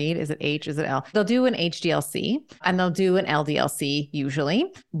 they're going to read, is it H, is it L? They'll do an HDLC and they'll do an LDLC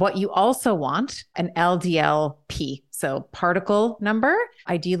usually. But you also want an LDLP. So particle number,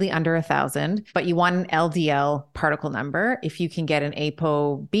 ideally under 1,000, but you want an LDL particle number. If you can get an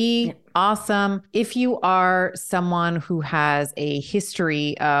ApoB, awesome. If you are someone who has a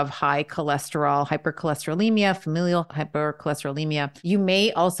history of high cholesterol, hypercholesterolemia, familial hypercholesterolemia, you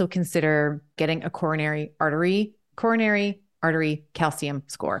may also consider getting a coronary artery calcium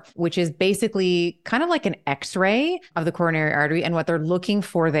score, which is basically kind of like an X-ray of the coronary artery. And what they're looking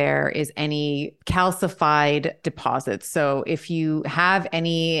for there is any calcified deposits. So if you have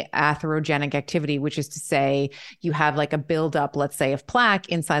any atherogenic activity, which is to say you have like a buildup, let's say, of plaque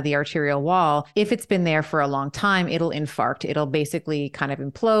inside the arterial wall, if it's been there for a long time, it'll infarct. It'll basically kind of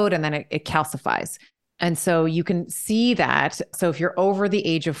implode and then it calcifies. And so you can see that. So if you're over the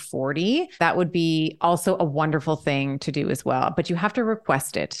age of 40, that would be also a wonderful thing to do as well. But you have to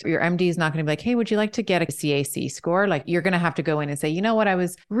request it. Your MD is not going to be like, hey, would you like to get a CAC score? Like you're going to have to go in and say, you know what, I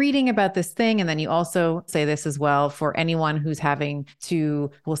was reading about this thing. And then you also say this as well for anyone who's having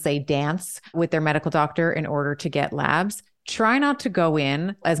to, we'll say, dance with their medical doctor in order to get labs. Try not to go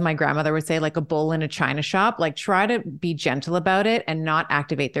in, as my grandmother would say, like a bull in a china shop. Like try to be gentle about it and not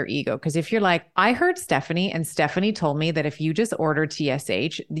activate their ego. Because if you're like, I heard Stephanie and Stephanie told me that if you just order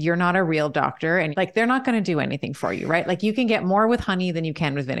TSH, you're not a real doctor and like they're not going to do anything for you, right? Like you can get more with honey than you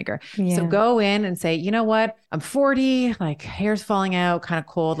can with vinegar. Yeah. So go in and say, you know what? I'm 40, like hair's falling out, kind of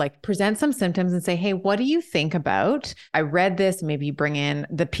cold, like present some symptoms and say, hey, what do you think about? I read this. Maybe you bring in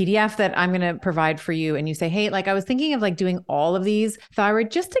the PDF that I'm going to provide for you. And you say, hey, like I was thinking of like doing all of these thyroid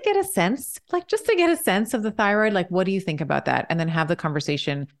just to get a sense, of the thyroid. Like, what do you think about that? And then have the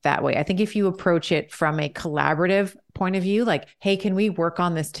conversation that way. I think if you approach it from a collaborative point of view, like, hey, can we work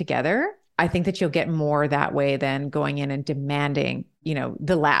on this together? I think that you'll get more that way than going in and demanding,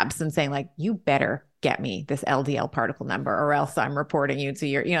 the labs and saying like, you better get me this LDL particle number or else I'm reporting you to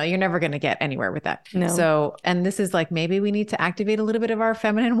you're never going to get anywhere with that. No. So, and this is like, maybe we need to activate a little bit of our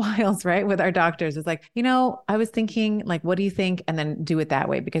feminine wiles, right? With our doctors. It's like, I was thinking like, what do you think? And then do it that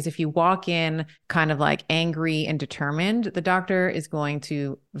way. Because if you walk in kind of like angry and determined, the doctor is going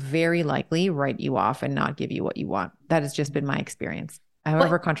to very likely write you off and not give you what you want. That has just been my experience.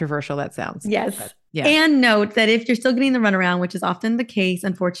 However controversial that sounds. Yes. But, yeah. And note that if you're still getting the runaround, which is often the case,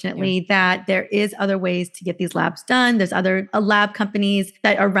 unfortunately, that there is other ways to get these labs done. There's other lab companies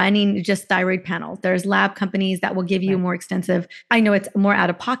that are running just thyroid panels. There's lab companies that will give you more extensive. I know it's more out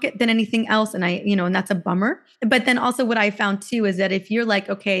of pocket than anything else. And and that's a bummer. But then also what I found too, is that if you're like,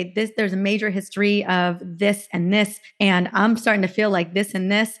 okay, there's a major history of this, and I'm starting to feel like this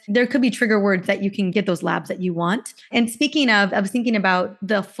and this, there could be trigger words that you can get those labs that you want. And speaking of, I was thinking about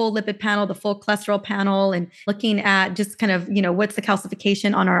the full lipid panel, the full cholesterol panel, and looking at just kind of, what's the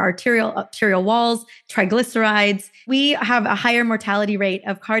calcification on our arterial walls, triglycerides. We have a higher mortality rate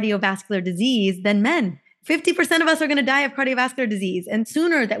of cardiovascular disease than men. 50% of us are going to die of cardiovascular disease. And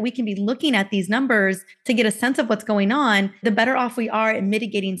sooner that we can be looking at these numbers to get a sense of what's going on, the better off we are at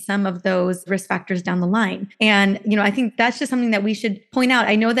mitigating some of those risk factors down the line. And, I think that's just something that we should point out.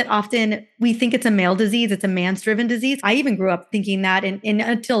 I know that often we think it's a male disease. It's a man's driven disease. I even grew up thinking that. And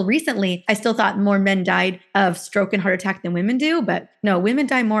until recently, I still thought more men died of stroke and heart attack than women do. But no, women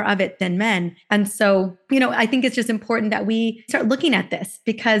die more of it than men. And so, I think it's just important that we start looking at this,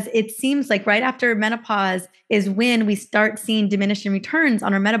 because it seems like right after menopause is when we start seeing diminishing returns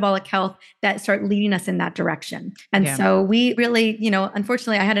on our metabolic health that start leading us in that direction. And so we really,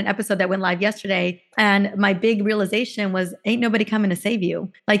 unfortunately, I had an episode that went live yesterday, and my big realization was, ain't nobody coming to save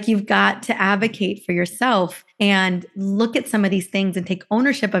you. Like, you've got to advocate for yourself and look at some of these things and take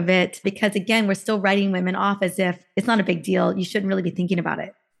ownership of it, because again, we're still writing women off as if it's not a big deal. You shouldn't really be thinking about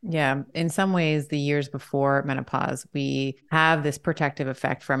it. Yeah. In some ways, the years before menopause, we have this protective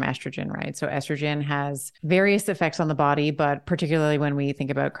effect from estrogen, right? So estrogen has various effects on the body, but particularly when we think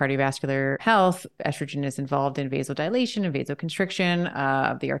about cardiovascular health, estrogen is involved in vasodilation and vasoconstriction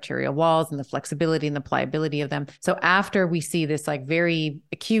of the arterial walls and the flexibility and the pliability of them. So after we see this like very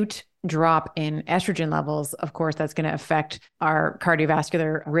acute drop in estrogen levels, of course, that's going to affect our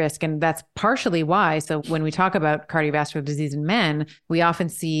cardiovascular risk. And that's partially why. So when we talk about cardiovascular disease in men, we often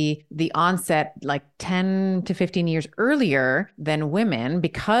see the onset like 10 to 15 years earlier than women,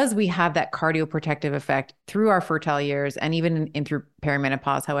 because we have that cardioprotective effect through our fertile years and even in through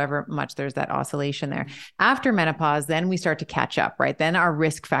perimenopause, however much there's that oscillation there. After menopause, then we start to catch up, right? Then our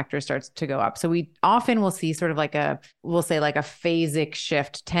risk factor starts to go up. So we often will see sort of like we'll say like a phasic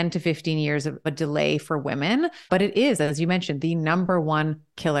shift, 10 to 15 years of a delay for women. But it is, as you mentioned, the number one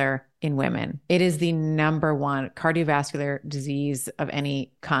killer in women. It is the number one cardiovascular disease of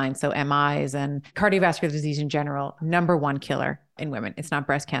any kind. So MIs and cardiovascular disease in general, number one killer in women. It's not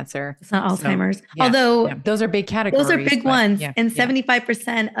breast cancer. It's not So, Alzheimer's. yeah, Although yeah, those are big categories. those are big but ones. yeah, And yeah.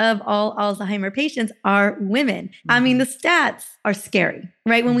 75% of all Alzheimer patients are women. I mean, the stats are scary,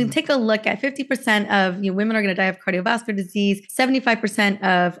 right? When we take a look at 50% of women are going to die of cardiovascular disease, 75%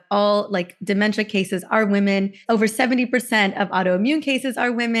 of all like dementia cases are women, over 70% of autoimmune cases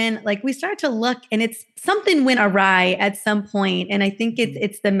are women. Like we start to look and it's something went awry at some point. And I think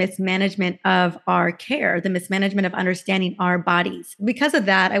it's the mismanagement of our care, the mismanagement of understanding our bodies. Because of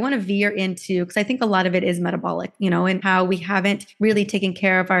that, I want to veer into, because I think a lot of it is metabolic, and how we haven't really taken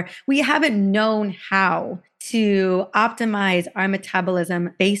care of we haven't known how to optimize our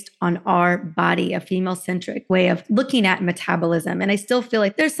metabolism based on our body, a female-centric way of looking at metabolism. And I still feel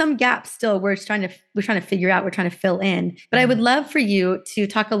like there's some gaps still we're trying to figure out, we're trying to fill in. But I would love for you to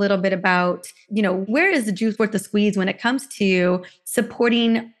talk a little bit about, where is the juice worth the squeeze when it comes to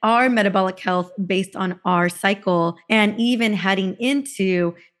supporting our metabolic health based on our cycle and even heading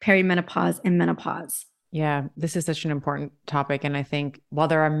into perimenopause and menopause. Yeah, this is such an important topic. And I think while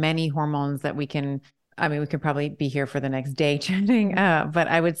there are many hormones that we could probably be here for the next day chatting. But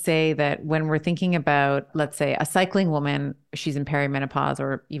I would say that when we're thinking about, let's say, a cycling woman, she's in perimenopause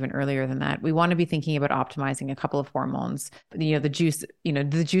or even earlier than that, we want to be thinking about optimizing a couple of hormones. The juice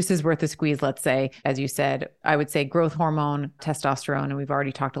is worth the squeeze, let's say, as you said. I would say growth hormone, testosterone, and we've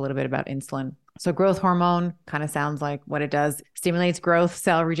already talked a little bit about insulin. So growth hormone kind of sounds like what it does. Stimulates growth,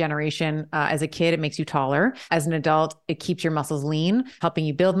 cell regeneration. As a kid, it makes you taller. As an adult, it keeps your muscles lean, helping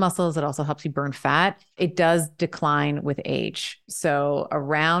you build muscles. It also helps you burn fat. It does decline with age. So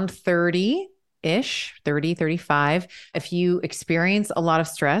around 30-ish, 30, 35. If you experience a lot of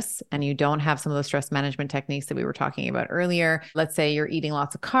stress and you don't have some of those stress management techniques that we were talking about earlier, let's say you're eating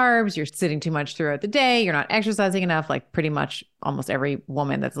lots of carbs, you're sitting too much throughout the day, you're not exercising enough, like pretty much almost every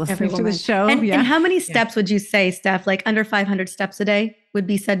woman that's listening to the show. And how many steps would you say, Steph, like under 500 steps a day would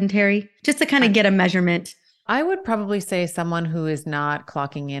be sedentary? Just to kind of get a measurement. I would probably say someone who is not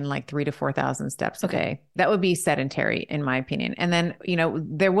clocking in like 3,000 to 4,000 steps a day. That would be sedentary, in my opinion. And then,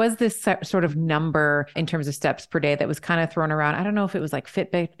 there was this sort of number in terms of steps per day that was kind of thrown around. I don't know if it was like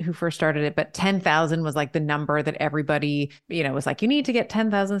Fitbit who first started it, but 10,000 was like the number that everybody, was like, you need to get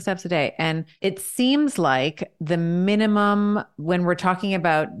 10,000 steps a day. And it seems like the minimum when we're talking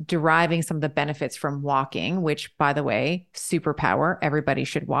about deriving some of the benefits from walking, which, by the way, superpower, everybody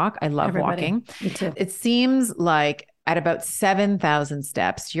should walk. I love walking. Me too. It seems like at about 7,000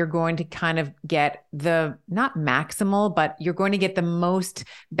 steps, you're going to kind of get the, not maximal, but you're going to get the most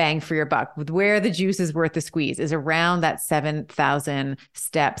bang for your buck. With where the juice is worth the squeeze is around that 7,000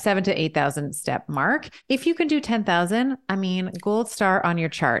 step, 7 to 8,000 step mark. If you can do 10,000, gold star on your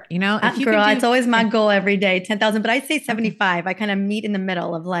chart, if you Girl, it's always my goal every day, 10,000, but I say 75. I kind of meet in the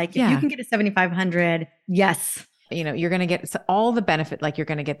middle of like, if you can get to 7,500, yes. You're going to get all the benefit, like you're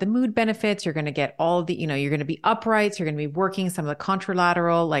going to get the mood benefits. You're going to get all the, you're going to be upright. So you're going to be working some of the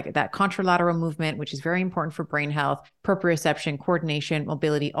contralateral, like that contralateral movement, which is very important for brain health, proprioception, coordination,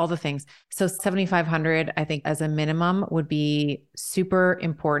 mobility, all the things. So 7,500, I think as a minimum would be super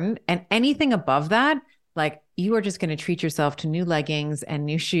important. And anything above that, like you are just going to treat yourself to new leggings and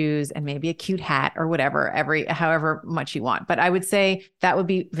new shoes and maybe a cute hat or whatever, however much you want. But I would say that would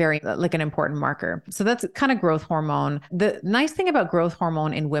be very like an important marker. So that's kind of growth hormone. The nice thing about growth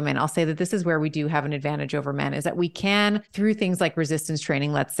hormone in women, I'll say that this is where we do have an advantage over men, is that we can, through things like resistance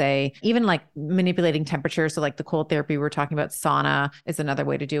training, let's say, even like manipulating temperature. So like the cold therapy, we're talking about sauna is another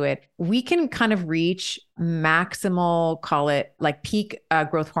way to do it. We can kind of reach maximal, call it like peak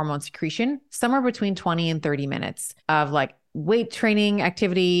growth hormone secretion, somewhere between 20 and 30 minutes of like weight training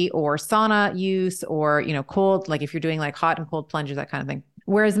activity or sauna use or, cold, like if you're doing like hot and cold plunges, that kind of thing.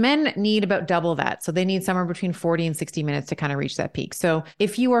 Whereas men need about double that. So they need somewhere between 40 and 60 minutes to kind of reach that peak. So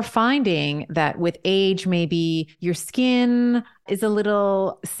if you are finding that with age, maybe your skin is a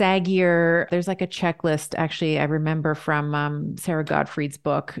little saggier, there's like a checklist. Actually, I remember from Sarah Gottfried's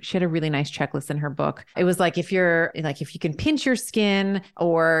book. She had a really nice checklist in her book. It was like, if you can pinch your skin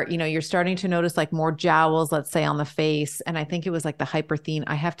or, you're starting to notice like more jowls, let's say on the face. And I think it was like the hyperthene.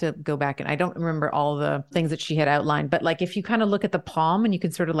 I have to go back and I don't remember all the things that she had outlined, but like if you kind of look at the palm and you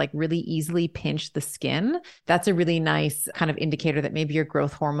can sort of like really easily pinch the skin, that's a really nice kind of indicator that maybe your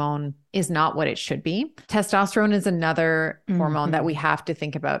growth hormone is not what it should be. Testosterone is another hormone that we have to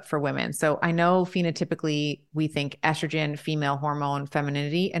think about for women. So I know phenotypically we think estrogen, female hormone,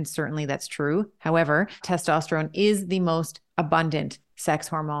 femininity, and certainly that's true. However, testosterone is the most abundant sex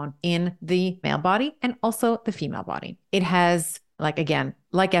hormone in the male body and also the female body. It has, like, again,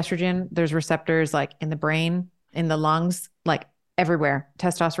 like estrogen, there's receptors like in the brain, in the lungs, like everywhere.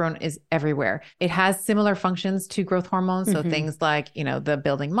 Testosterone is everywhere. It has similar functions to growth hormones. So things like, the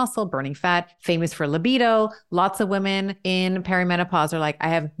building muscle, burning fat, famous for libido. Lots of women in perimenopause are like, I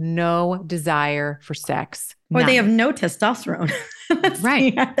have no desire for sex. Or they have no testosterone.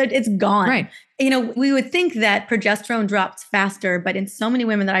 Right. It's gone. Right. We would think that progesterone drops faster, but in so many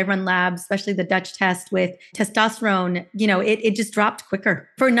women that I run labs, especially the Dutch test with testosterone, it just dropped quicker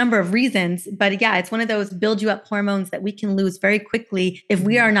for a number of reasons. But yeah, it's one of those build you up hormones that we can lose very quickly if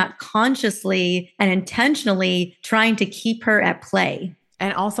we are not consciously and intentionally trying to keep her at play.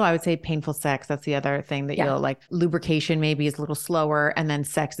 And also I would say painful sex. That's the other thing that you'll like. Lubrication maybe is a little slower, and then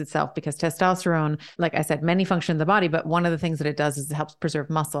sex itself, because testosterone, like I said, many function in the body, but one of the things that it does is it helps preserve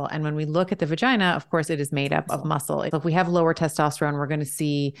muscle. And when we look at the vagina, of course, it is made up of muscle. If we have lower testosterone, we're going to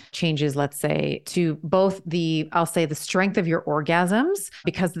see changes, let's say, to both I'll say the strength of your orgasms,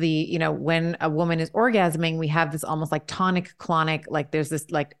 because when a woman is orgasming, we have this almost like tonic clonic, like there's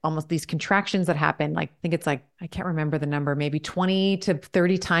this like almost these contractions that happen. Like I think it's like, I can't remember the number, maybe 20 to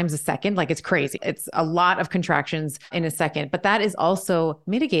 30 times a second. Like it's crazy. It's a lot of contractions in a second, but that is also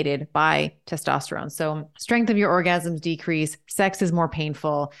mitigated by testosterone. So strength of your orgasms decrease, sex is more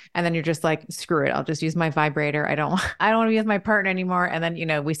painful. And then you're just like, screw it. I'll just use my vibrator. I don't want to be with my partner anymore. And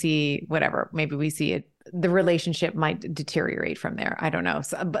then, we see whatever, maybe we see it. The relationship might deteriorate from there. I don't know.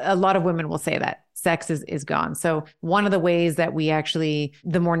 So, but a lot of women will say that sex is gone. So one of the ways that we actually,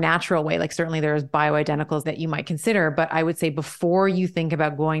 the more natural way, like certainly there's bioidenticals that you might consider, but I would say before you think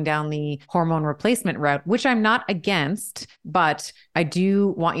about going down the hormone replacement route, which I'm not against, but I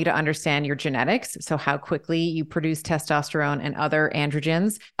do want you to understand your genetics. So how quickly you produce testosterone and other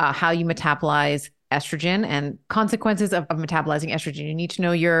androgens, how you metabolize estrogen and consequences of metabolizing estrogen. You need to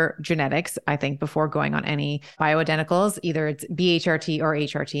know your genetics, I think, before going on any bioidenticals, either it's BHRT or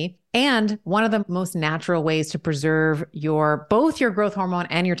HRT. And one of the most natural ways to preserve both your growth hormone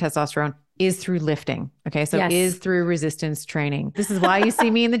and your testosterone is through lifting. Okay. So is through resistance training. This is why you see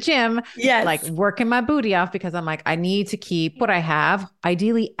me in the gym, like working my booty off, because I'm like, I need to keep what I have,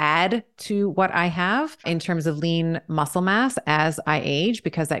 ideally add to what I have in terms of lean muscle mass as I age,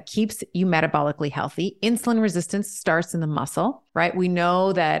 because that keeps you metabolically healthy. Insulin resistance starts in the muscle, right? We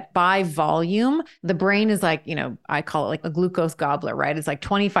know that by volume, the brain is like, I call it like a glucose gobbler, right? It's like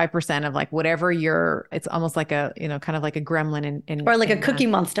 25% of like whatever it's almost like a, kind of like a gremlin or like a cookie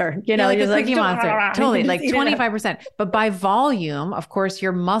monster, like a cookie monster, totally like 25%. But by volume, of course,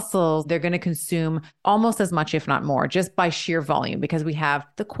 your muscles, they're going to consume almost as much, if not more, just by sheer volume, because we have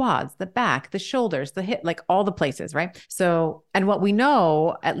the quads, the back, the shoulders, the hip, like all the places, right? So, and what we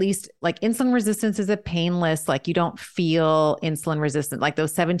know, at least like insulin resistance is a painless, like you don't feel insulin resistant, like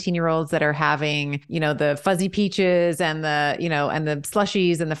those 17-year-olds that are having, the fuzzy peaches and the, and the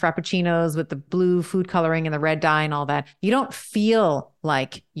slushies and the frappuccinos with the blue food coloring and the red dye and all that. You don't feel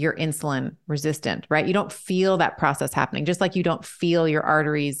like you're insulin resistant, right? You don't feel that process happening, just like you don't feel your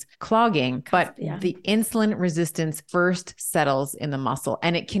arteries clogging, but the insulin resistance first settles in the muscle,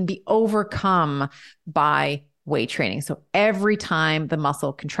 and it can be overcome by weight training. So every time the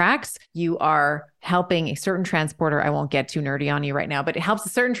muscle contracts, you are helping a certain transporter. I won't get too nerdy on you right now, but it helps a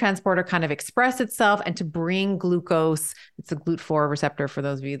certain transporter kind of express itself and to bring glucose. It's a GLUT4 receptor for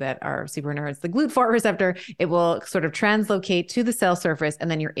those of you that are super nerds. The GLUT4 receptor, it will sort of translocate to the cell surface, and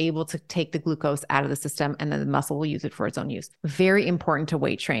then you're able to take the glucose out of the system, and then the muscle will use it for its own use. Very important to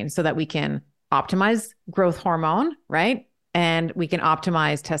weight train so that we can optimize growth hormone, right? And we can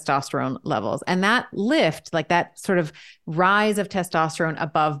optimize testosterone levels. And that lift, like that sort of rise of testosterone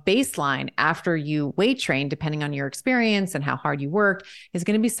above baseline after you weight train, depending on your experience and how hard you worked, is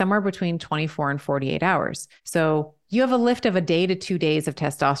going to be somewhere between 24 and 48 hours. So you have a lift of a day to 2 days of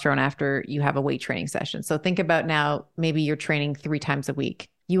testosterone after you have a weight training session. So think about now, maybe you're training 3 times a week.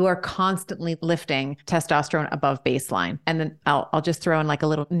 You are constantly lifting testosterone above baseline. And then I'll just throw in like a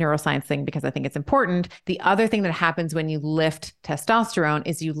little neuroscience thing because I think it's important. The other thing that happens when you lift testosterone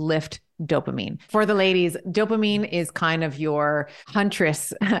is you lift dopamine. For the ladies, dopamine is kind of your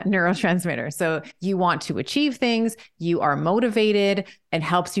huntress neurotransmitter. So you want to achieve things, you are motivated, and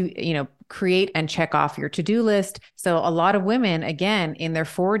helps you, create and check off your to-do list. So a lot of women, again, in their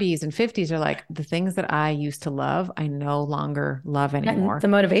 40s and 50s are like, the things that I used to love, I no longer love anymore. The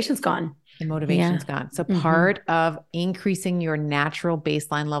motivation's gone. The motivation's Yeah. gone. So part of increasing your natural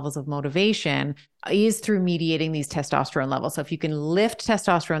baseline levels of motivation is through mediating these testosterone levels. So if you can lift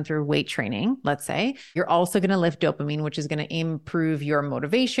testosterone through weight training, let's say, you're also going to lift dopamine, which is going to improve your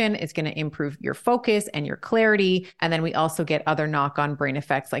motivation. It's going to improve your focus and your clarity. And then we also get other knock-on brain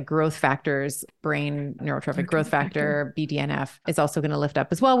effects like growth factors, brain neurotrophic growth factor, BDNF is also going to lift up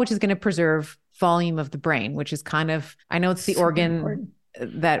as well, which is going to preserve volume of the brain, which is kind of, I know it's the Super organ important.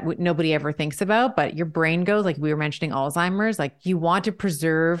 that nobody ever thinks about, but your brain goes, like we were mentioning Alzheimer's, like you want to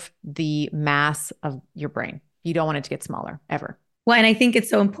preserve the mass of your brain. You don't want it to get smaller ever. Well, and I think it's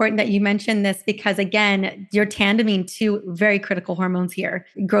so important that you mentioned this because, again, you're tandeming two very critical hormones here,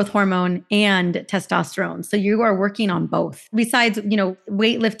 growth hormone and testosterone. So you are working on both. Besides,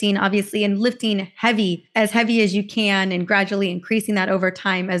 weightlifting, obviously, and lifting heavy as you can and gradually increasing that over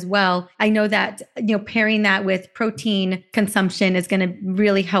time as well. I know that, pairing that with protein consumption is going to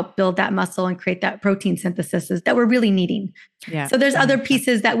really help build that muscle and create that protein synthesis that we're really needing. Yeah. So there's other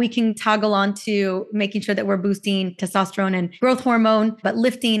pieces that we can toggle on to making sure that we're boosting testosterone and growth hormone, but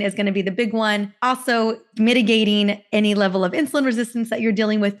lifting is going to be the big one. Also mitigating any level of insulin resistance that you're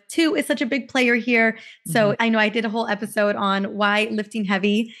dealing with too is such a big player here. So I know I did a whole episode on why lifting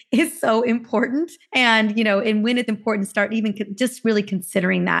heavy is so important and, and when it's important, start even just really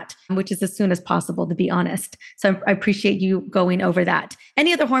considering that, which is as soon as possible, to be honest. So I appreciate you going over that.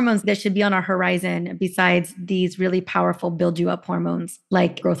 Any other hormones that should be on our horizon besides these really powerful build you up hormones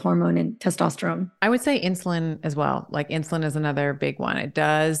like growth hormone and testosterone? I would say insulin as well. Like insulin is another big one. It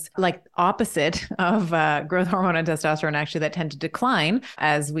does, like opposite of growth hormone and testosterone, actually, that tend to decline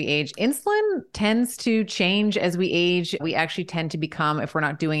as we age. Insulin tends to change as we age. We actually tend to become, if we're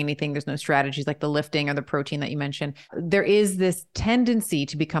not doing anything, there's no strategies like the lifting or the protein that you mentioned, there is this tendency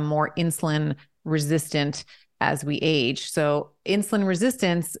to become more insulin resistant as we age. So insulin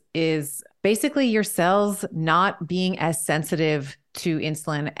resistance is basically your cells not being as sensitive to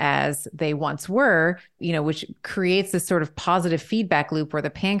insulin as they once were, which creates this sort of positive feedback loop where the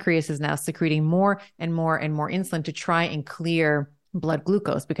pancreas is now secreting more and more and more insulin to try and clear blood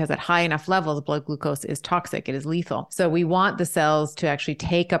glucose, because at high enough levels, blood glucose is toxic. It is lethal. So we want the cells to actually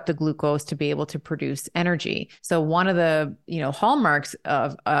take up the glucose to be able to produce energy. So one of the, hallmarks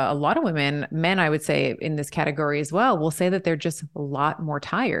of a lot of women, men, I would say in this category as well, will say that they're just a lot more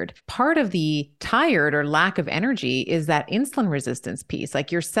tired. Part of the tired or lack of energy is that insulin resistance piece.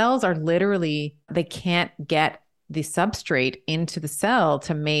 Like your cells are literally, they can't get the substrate into the cell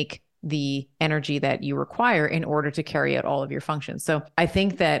to make the energy that you require in order to carry out all of your functions. So I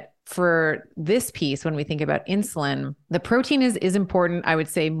think that for this piece, when we think about insulin, the protein is important, I would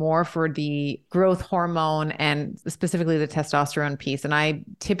say more for the growth hormone and specifically the testosterone piece. And I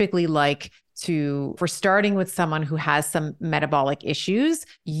typically like for starting with someone who has some metabolic issues,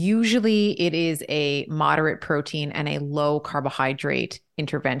 usually it is a moderate protein and a low carbohydrate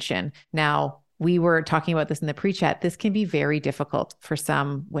intervention. Now, we were talking about this in the pre-chat. This can be very difficult for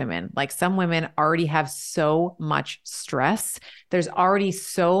some women. Like some women already have so much stress. There's already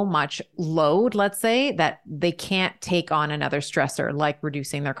so much load, let's say, that they can't take on another stressor, like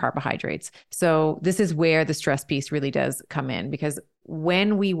reducing their carbohydrates. So this is where the stress piece really does come in, because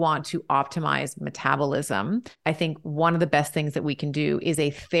when we want to optimize metabolism, I think one of the best things that we can do is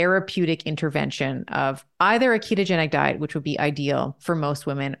a therapeutic intervention of either a ketogenic diet, which would be ideal for most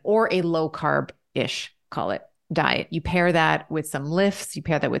women, or a low carb-ish, call it, diet. You pair that with some lifts, you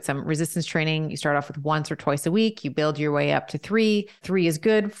pair that with some resistance training. You start off with once or twice a week, you build your way up to 3. 3 is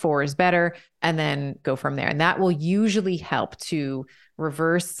good, 4 is better, and then go from there. And that will usually help to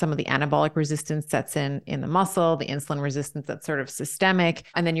reverse some of the anabolic resistance that's in the muscle, the insulin resistance that's sort of systemic.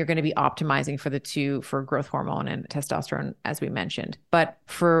 And then you're going to be optimizing for the two, for growth hormone and testosterone, as we mentioned. But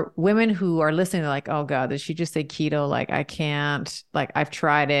for women who are listening, they're like, oh God, did she just say keto? Like, I can't, like, I've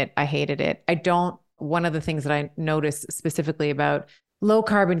tried it. I hated it. One of the things that I notice specifically about low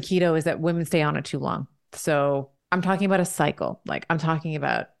carb and keto is that women stay on it too long. So I'm talking about a cycle. Like I'm talking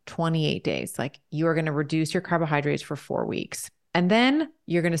about 28 days. Like you are going to reduce your carbohydrates for 4 weeks. And then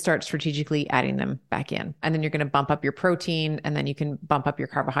you're going to start strategically adding them back in. And then you're going to bump up your protein, and then you can bump up your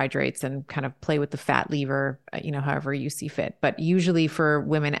carbohydrates and kind of play with the fat lever, however you see fit. But usually for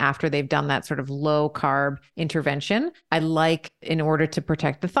women, after they've done that sort of low carb intervention, I like, in order to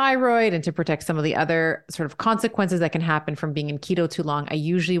protect the thyroid and to protect some of the other sort of consequences that can happen from being in keto too long, I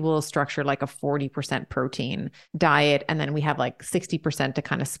usually will structure like a 40% protein diet. And then we have like 60% to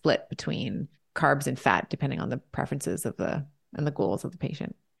kind of split between carbs and fat, depending on the preferences of and the goals of the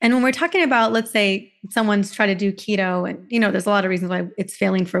patient. And when we're talking about, let's say someone's trying to do keto and, there's a lot of reasons why it's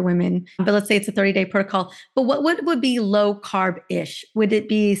failing for women, but let's say it's a 30-day protocol, but what would be low carb-ish? Would it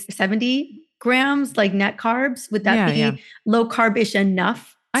be 70 grams, like net carbs? Would that be low carb-ish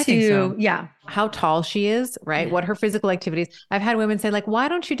enough? I think so. Yeah. How tall she is, right? What her physical activities. I've had women say like, why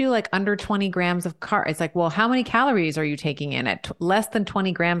don't you do like under 20 grams of carbs? It's like, well, how many calories are you taking in at less than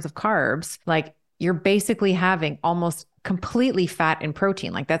 20 grams of carbs? Like you're basically having almost completely fat and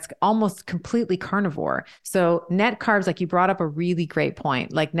protein. Like that's almost completely carnivore. So net carbs, like you brought up a really great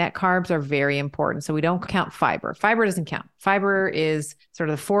point, like net carbs are very important. So we don't count fiber. Fiber doesn't count. Fiber is sort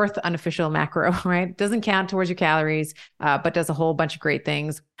of the fourth unofficial macro, right? Doesn't count towards your calories, but does a whole bunch of great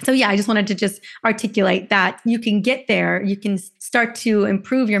things. So yeah, I just wanted to just articulate that you can get there. You can start to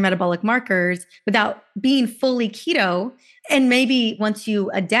improve your metabolic markers without being fully keto. And maybe once you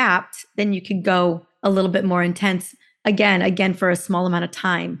adapt, then you could go a little bit more intense again for a small amount of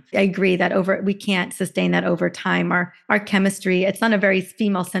time. I agree that we can't sustain that over time. Our chemistry, it's not a very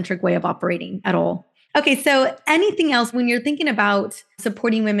female-centric way of operating at all. Okay, so anything else when you're thinking about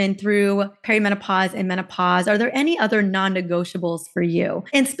supporting women through perimenopause and menopause, are there any other non-negotiables for you?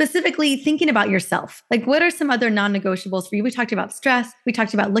 And specifically thinking about yourself, like what are some other non-negotiables for you? We talked about stress. We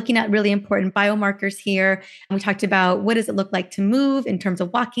talked about looking at really important biomarkers here. And we talked about what does it look like to move in terms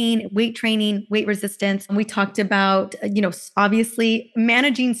of walking, weight training, weight resistance. And we talked about, obviously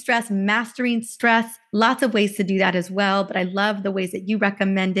managing stress, mastering stress, lots of ways to do that as well. But I love the ways that you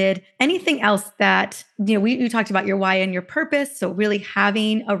recommended. Anything else that, we talked about your why and your purpose. So really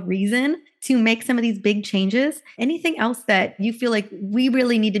having a reason to make some of these big changes. Anything else that you feel like we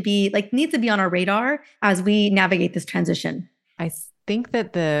really needs to be on our radar as we navigate this transition? I think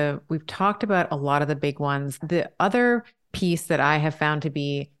that we've talked about a lot of the big ones. The other piece that I have found to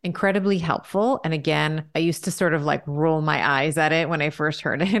be incredibly helpful. And again, I used to sort of like roll my eyes at it when I first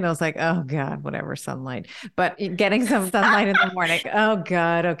heard it. And I was like, oh God, whatever, sunlight. But getting some sunlight in the morning, oh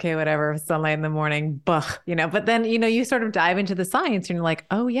God, okay, whatever, sunlight in the morning, but then, you sort of dive into the science and you're like,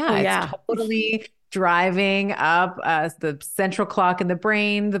 it's totally driving up the central clock in the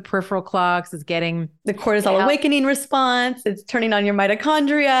brain, the peripheral clocks is getting the cortisol awakening response. It's turning on your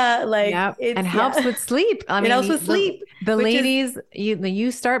mitochondria, and helps with sleep. I mean, it helps with sleep. The ladies,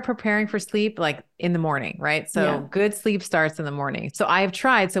 you start preparing for sleep like in the morning, right? So good sleep starts in the morning. So I've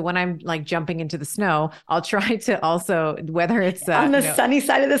tried. So when I'm like jumping into the snow, I'll try to also, whether it's on the sunny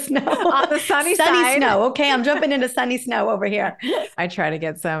side of the snow, on the sunny side. Snow. Okay. I'm jumping into sunny snow over here. I try to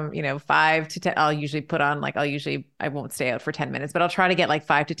get some, 5 to 10, I'll usually put on I won't stay out for 10 minutes, but I'll try to get like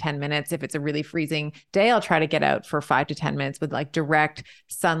 5 to 10 minutes. If it's a really freezing day, I'll try to get out for 5 to 10 minutes with like direct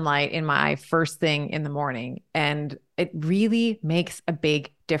sunlight in my first thing in the morning. And it really makes a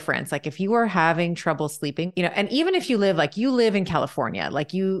big difference. Like if you are having trouble sleeping, and even if you live in California,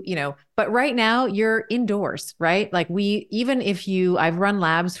 but right now you're indoors, right? Like I've run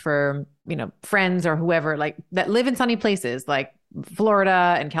labs for, friends or whoever, like that live in sunny places, like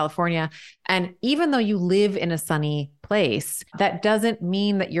Florida and California. And even though you live in a sunny place, that doesn't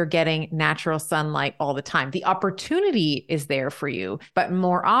mean that you're getting natural sunlight all the time. The opportunity is there for you, but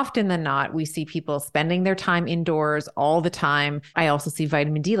more often than not, we see people spending their time indoors all the time. I also see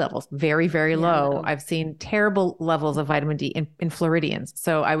vitamin D levels very, very low. I've seen terrible levels of vitamin D in Floridians.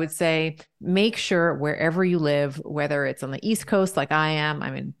 So I would say, make sure wherever you live, whether it's on the East Coast, like I'm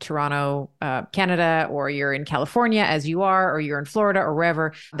in Toronto, Canada, or you're in California as you are, or you're in Florida or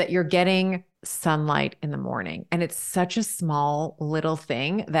wherever, that you're getting sunlight in the morning. And it's such a small little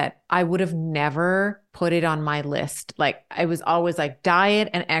thing that I would have never put it on my list. Like I was always like diet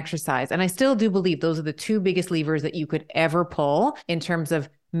and exercise. And I still do believe those are the two biggest levers that you could ever pull in terms of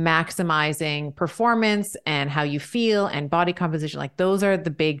maximizing performance and how you feel and body composition. Like those are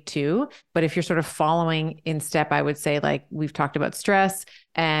the big two. But if you're sort of following in step, I would say like we've talked about stress,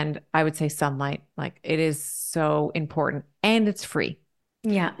 and I would say sunlight. Like it is so important and it's free.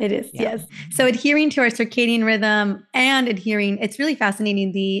 Yeah, it is. Yeah. Yes. So adhering to our circadian rhythm and it's really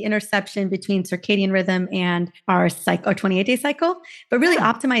fascinating, the interception between circadian rhythm and our 28-day cycle, but really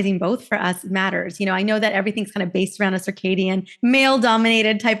optimizing both for us matters. I know that everything's kind of based around a circadian male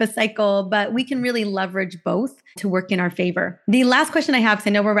dominated type of cycle, but we can really leverage both to work in our favor. The last question I have, because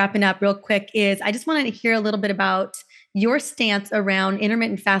I know we're wrapping up real quick, is I just wanted to hear a little bit about your stance around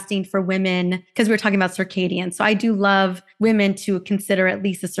intermittent fasting for women, because we were talking about circadian. So I do love women to consider at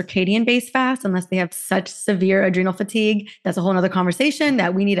least a circadian based fast, unless they have such severe adrenal fatigue. That's a whole nother conversation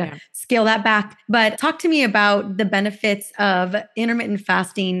that we need to scale that back. But talk to me about the benefits of intermittent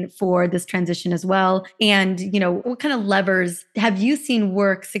fasting for this transition as well. And, what kind of levers have you seen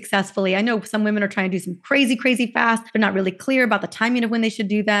work successfully? I know some women are trying to do some crazy, crazy fast. They're not really clear about the timing of when they should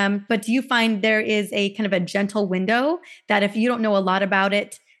do them. But do you find there is a kind of a gentle window that if you don't know a lot about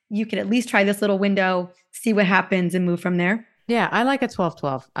it, you could at least try this little window, see what happens and move from there? Yeah, I like a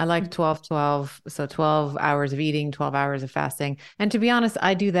 12-12. I like 12-12. So 12 hours of eating, 12 hours of fasting. And to be honest,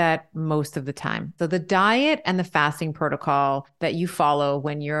 I do that most of the time. So the diet and the fasting protocol that you follow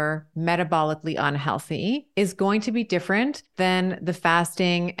when you're metabolically unhealthy is going to be different than the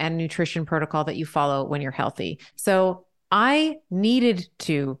fasting and nutrition protocol that you follow when you're healthy. So I needed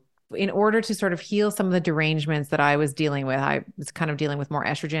to, in order to sort of heal some of the derangements that I was dealing with. I was kind of dealing with more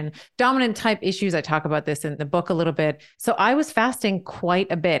estrogen dominant type issues. I talk about this in the book a little bit. So I was fasting quite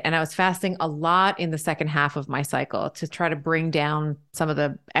a bit, and I was fasting a lot in the second half of my cycle to try to bring down some of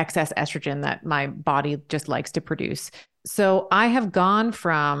the excess estrogen that my body just likes to produce. So I have gone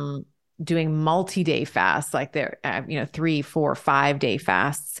from doing multi-day fasts, like they're, 3, 4, 5 day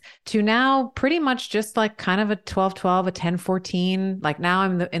fasts, to now pretty much just like kind of a 12-12, a 10-14. Like now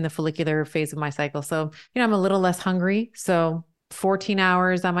I'm in the follicular phase of my cycle. So, I'm a little less hungry. So 14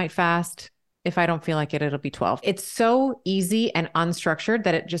 hours I might fast. If I don't feel like it, it'll be 12. It's so easy and unstructured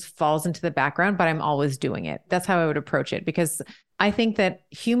that it just falls into the background, but I'm always doing it. That's how I would approach it, because I think that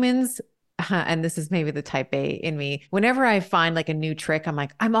humans, and this is maybe the type A in me, whenever I find like a new trick, I'm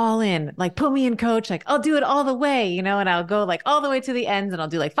like, I'm all in, like, put me in, coach, like I'll do it all the way, and I'll go like all the way to the ends, and I'll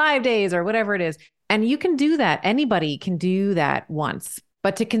do like 5 days or whatever it is. And you can do that. Anybody can do that once.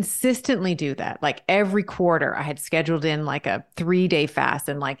 But to consistently do that, like every quarter, I had scheduled in like a 3-day fast,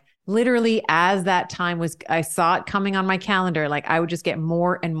 and like literally as that time was, I saw it coming on my calendar, like I would just get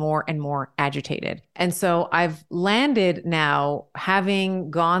more and more and more agitated. And so I've landed now,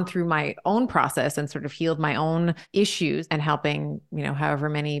 having gone through my own process and sort of healed my own issues and helping, however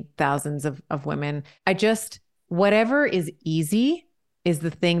many thousands of women. Whatever is easy is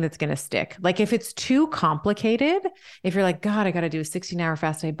the thing that's going to stick. Like if it's too complicated, if you're like, God, I got to do a 16-hour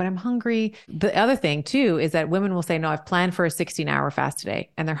fast today, but I'm hungry. The other thing too, is that women will say, no, I've planned for a 16-hour fast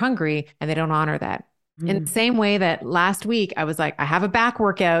today, and they're hungry and they don't honor that. In the same way that last week I was like, I have a back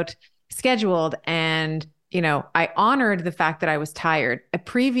workout scheduled, and I honored the fact that I was tired. A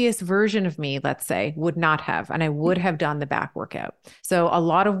previous version of me, let's say, would not have, and I would have done the back workout. So a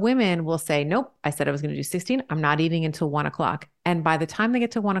lot of women will say, nope, I said I was going to do 16. I'm not eating until 1:00. And by the time they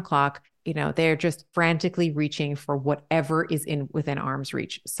get to 1:00, they're just frantically reaching for whatever is within arm's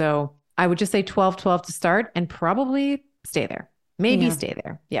reach. So I would just say 12-12 to start, and probably stay there. Maybe stay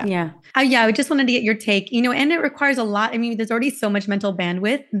there. Yeah. Yeah. I just wanted to get your take, and it requires a lot. I mean, there's already so much mental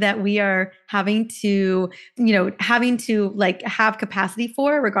bandwidth that we are having to like have capacity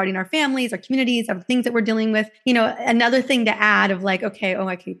for regarding our families, our communities, our things that we're dealing with. Another thing to add of like, okay,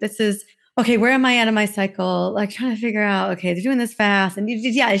 where am I at in my cycle? Like trying to figure out, okay, they're doing this fast. And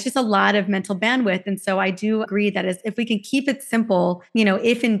it's just a lot of mental bandwidth. And so I do agree that if we can keep it simple,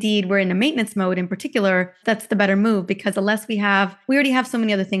 if indeed we're in a maintenance mode in particular, that's the better move, because unless we already have so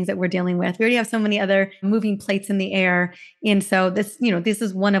many other things that we're dealing with. We already have so many other moving plates in the air. And so this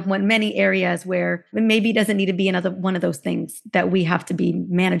is one of many areas where maybe it doesn't need to be another one of those things that we have to be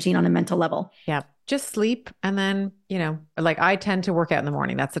managing on a mental level. Yeah. Just sleep. And then, like I tend to work out in the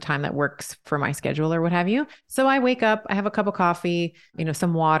morning. That's the time that works for my schedule or what have you. So I wake up, I have a cup of coffee,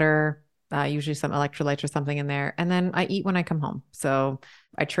 some water, usually some electrolytes or something in there. And then I eat when I come home. So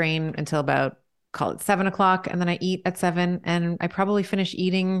I train until about, call it 7:00. And then I eat at 7, and I probably finish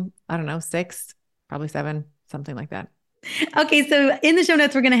eating, I don't know, 6, probably 7, something like that. Okay, so in the show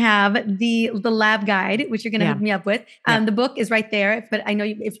notes, we're going to have the lab guide, which you're going to hook me up with. The book is right there, but I know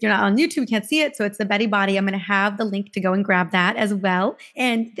if you're not on YouTube, you can't see it. So it's the Betty Body. I'm going to have the link to go and grab that as well.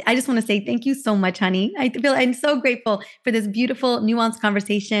 And I just want to say thank you so much, honey. I'm so grateful for this beautiful, nuanced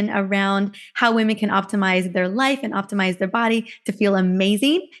conversation around how women can optimize their life and optimize their body to feel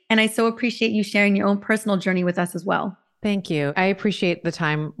amazing. And I so appreciate you sharing your own personal journey with us as well. Thank you. I appreciate the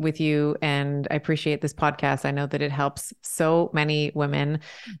time with you, and I appreciate this podcast. I know that it helps so many women,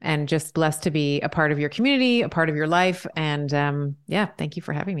 and just blessed to be a part of your community, a part of your life. And thank you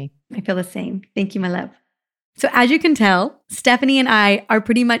for having me. I feel the same. Thank you, my love. So as you can tell, Stephanie and I are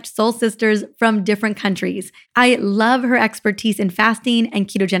pretty much soul sisters from different countries. I love her expertise in fasting and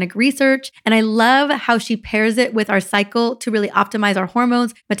ketogenic research, and I love how she pairs it with our cycle to really optimize our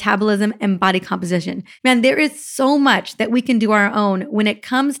hormones, metabolism, and body composition. Man, there is so much that we can do our own when it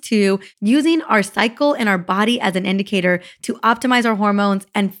comes to using our cycle and our body as an indicator to optimize our hormones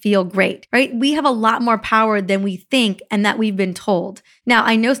and feel great, right? We have a lot more power than we think and that we've been told. Now,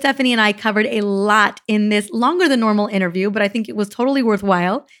 I know Stephanie and I covered a lot in this longer than normal interview, but I think it was totally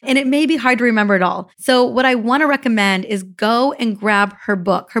worthwhile. And it may be hard to remember it all. So what I want to recommend is go and grab her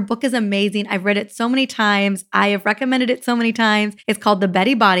book. Her book is amazing. I've read it so many times. I have recommended it so many times. It's called The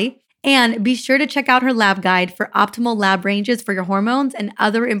Betty Body. And be sure to check out her lab guide for optimal lab ranges for your hormones and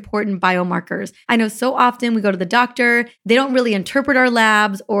other important biomarkers. I know so often we go to the doctor, they don't really interpret our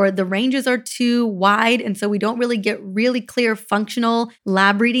labs, or the ranges are too wide. And so we don't really get really clear functional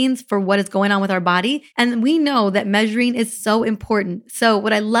lab readings for what is going on with our body. And we know that measuring is so important. So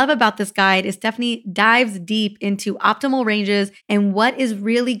what I love about this guide is Stephanie dives deep into optimal ranges and what is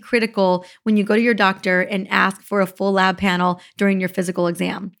really critical when you go to your doctor and ask for a full lab panel during your physical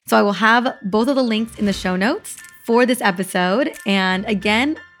exam. So I will have both of the links in the show notes for this episode. And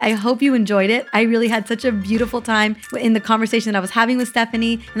again, I hope you enjoyed it. I really had such a beautiful time in the conversation that I was having with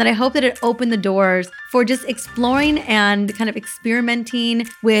Stephanie, and that I hope that it opened the doors for just exploring and kind of experimenting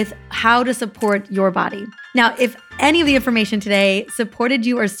with how to support your body. Now, if any of the information today supported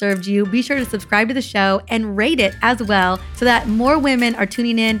you or served you, be sure to subscribe to the show and rate it as well so that more women are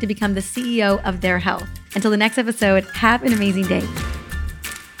tuning in to become the CEO of their health. Until the next episode, have an amazing day.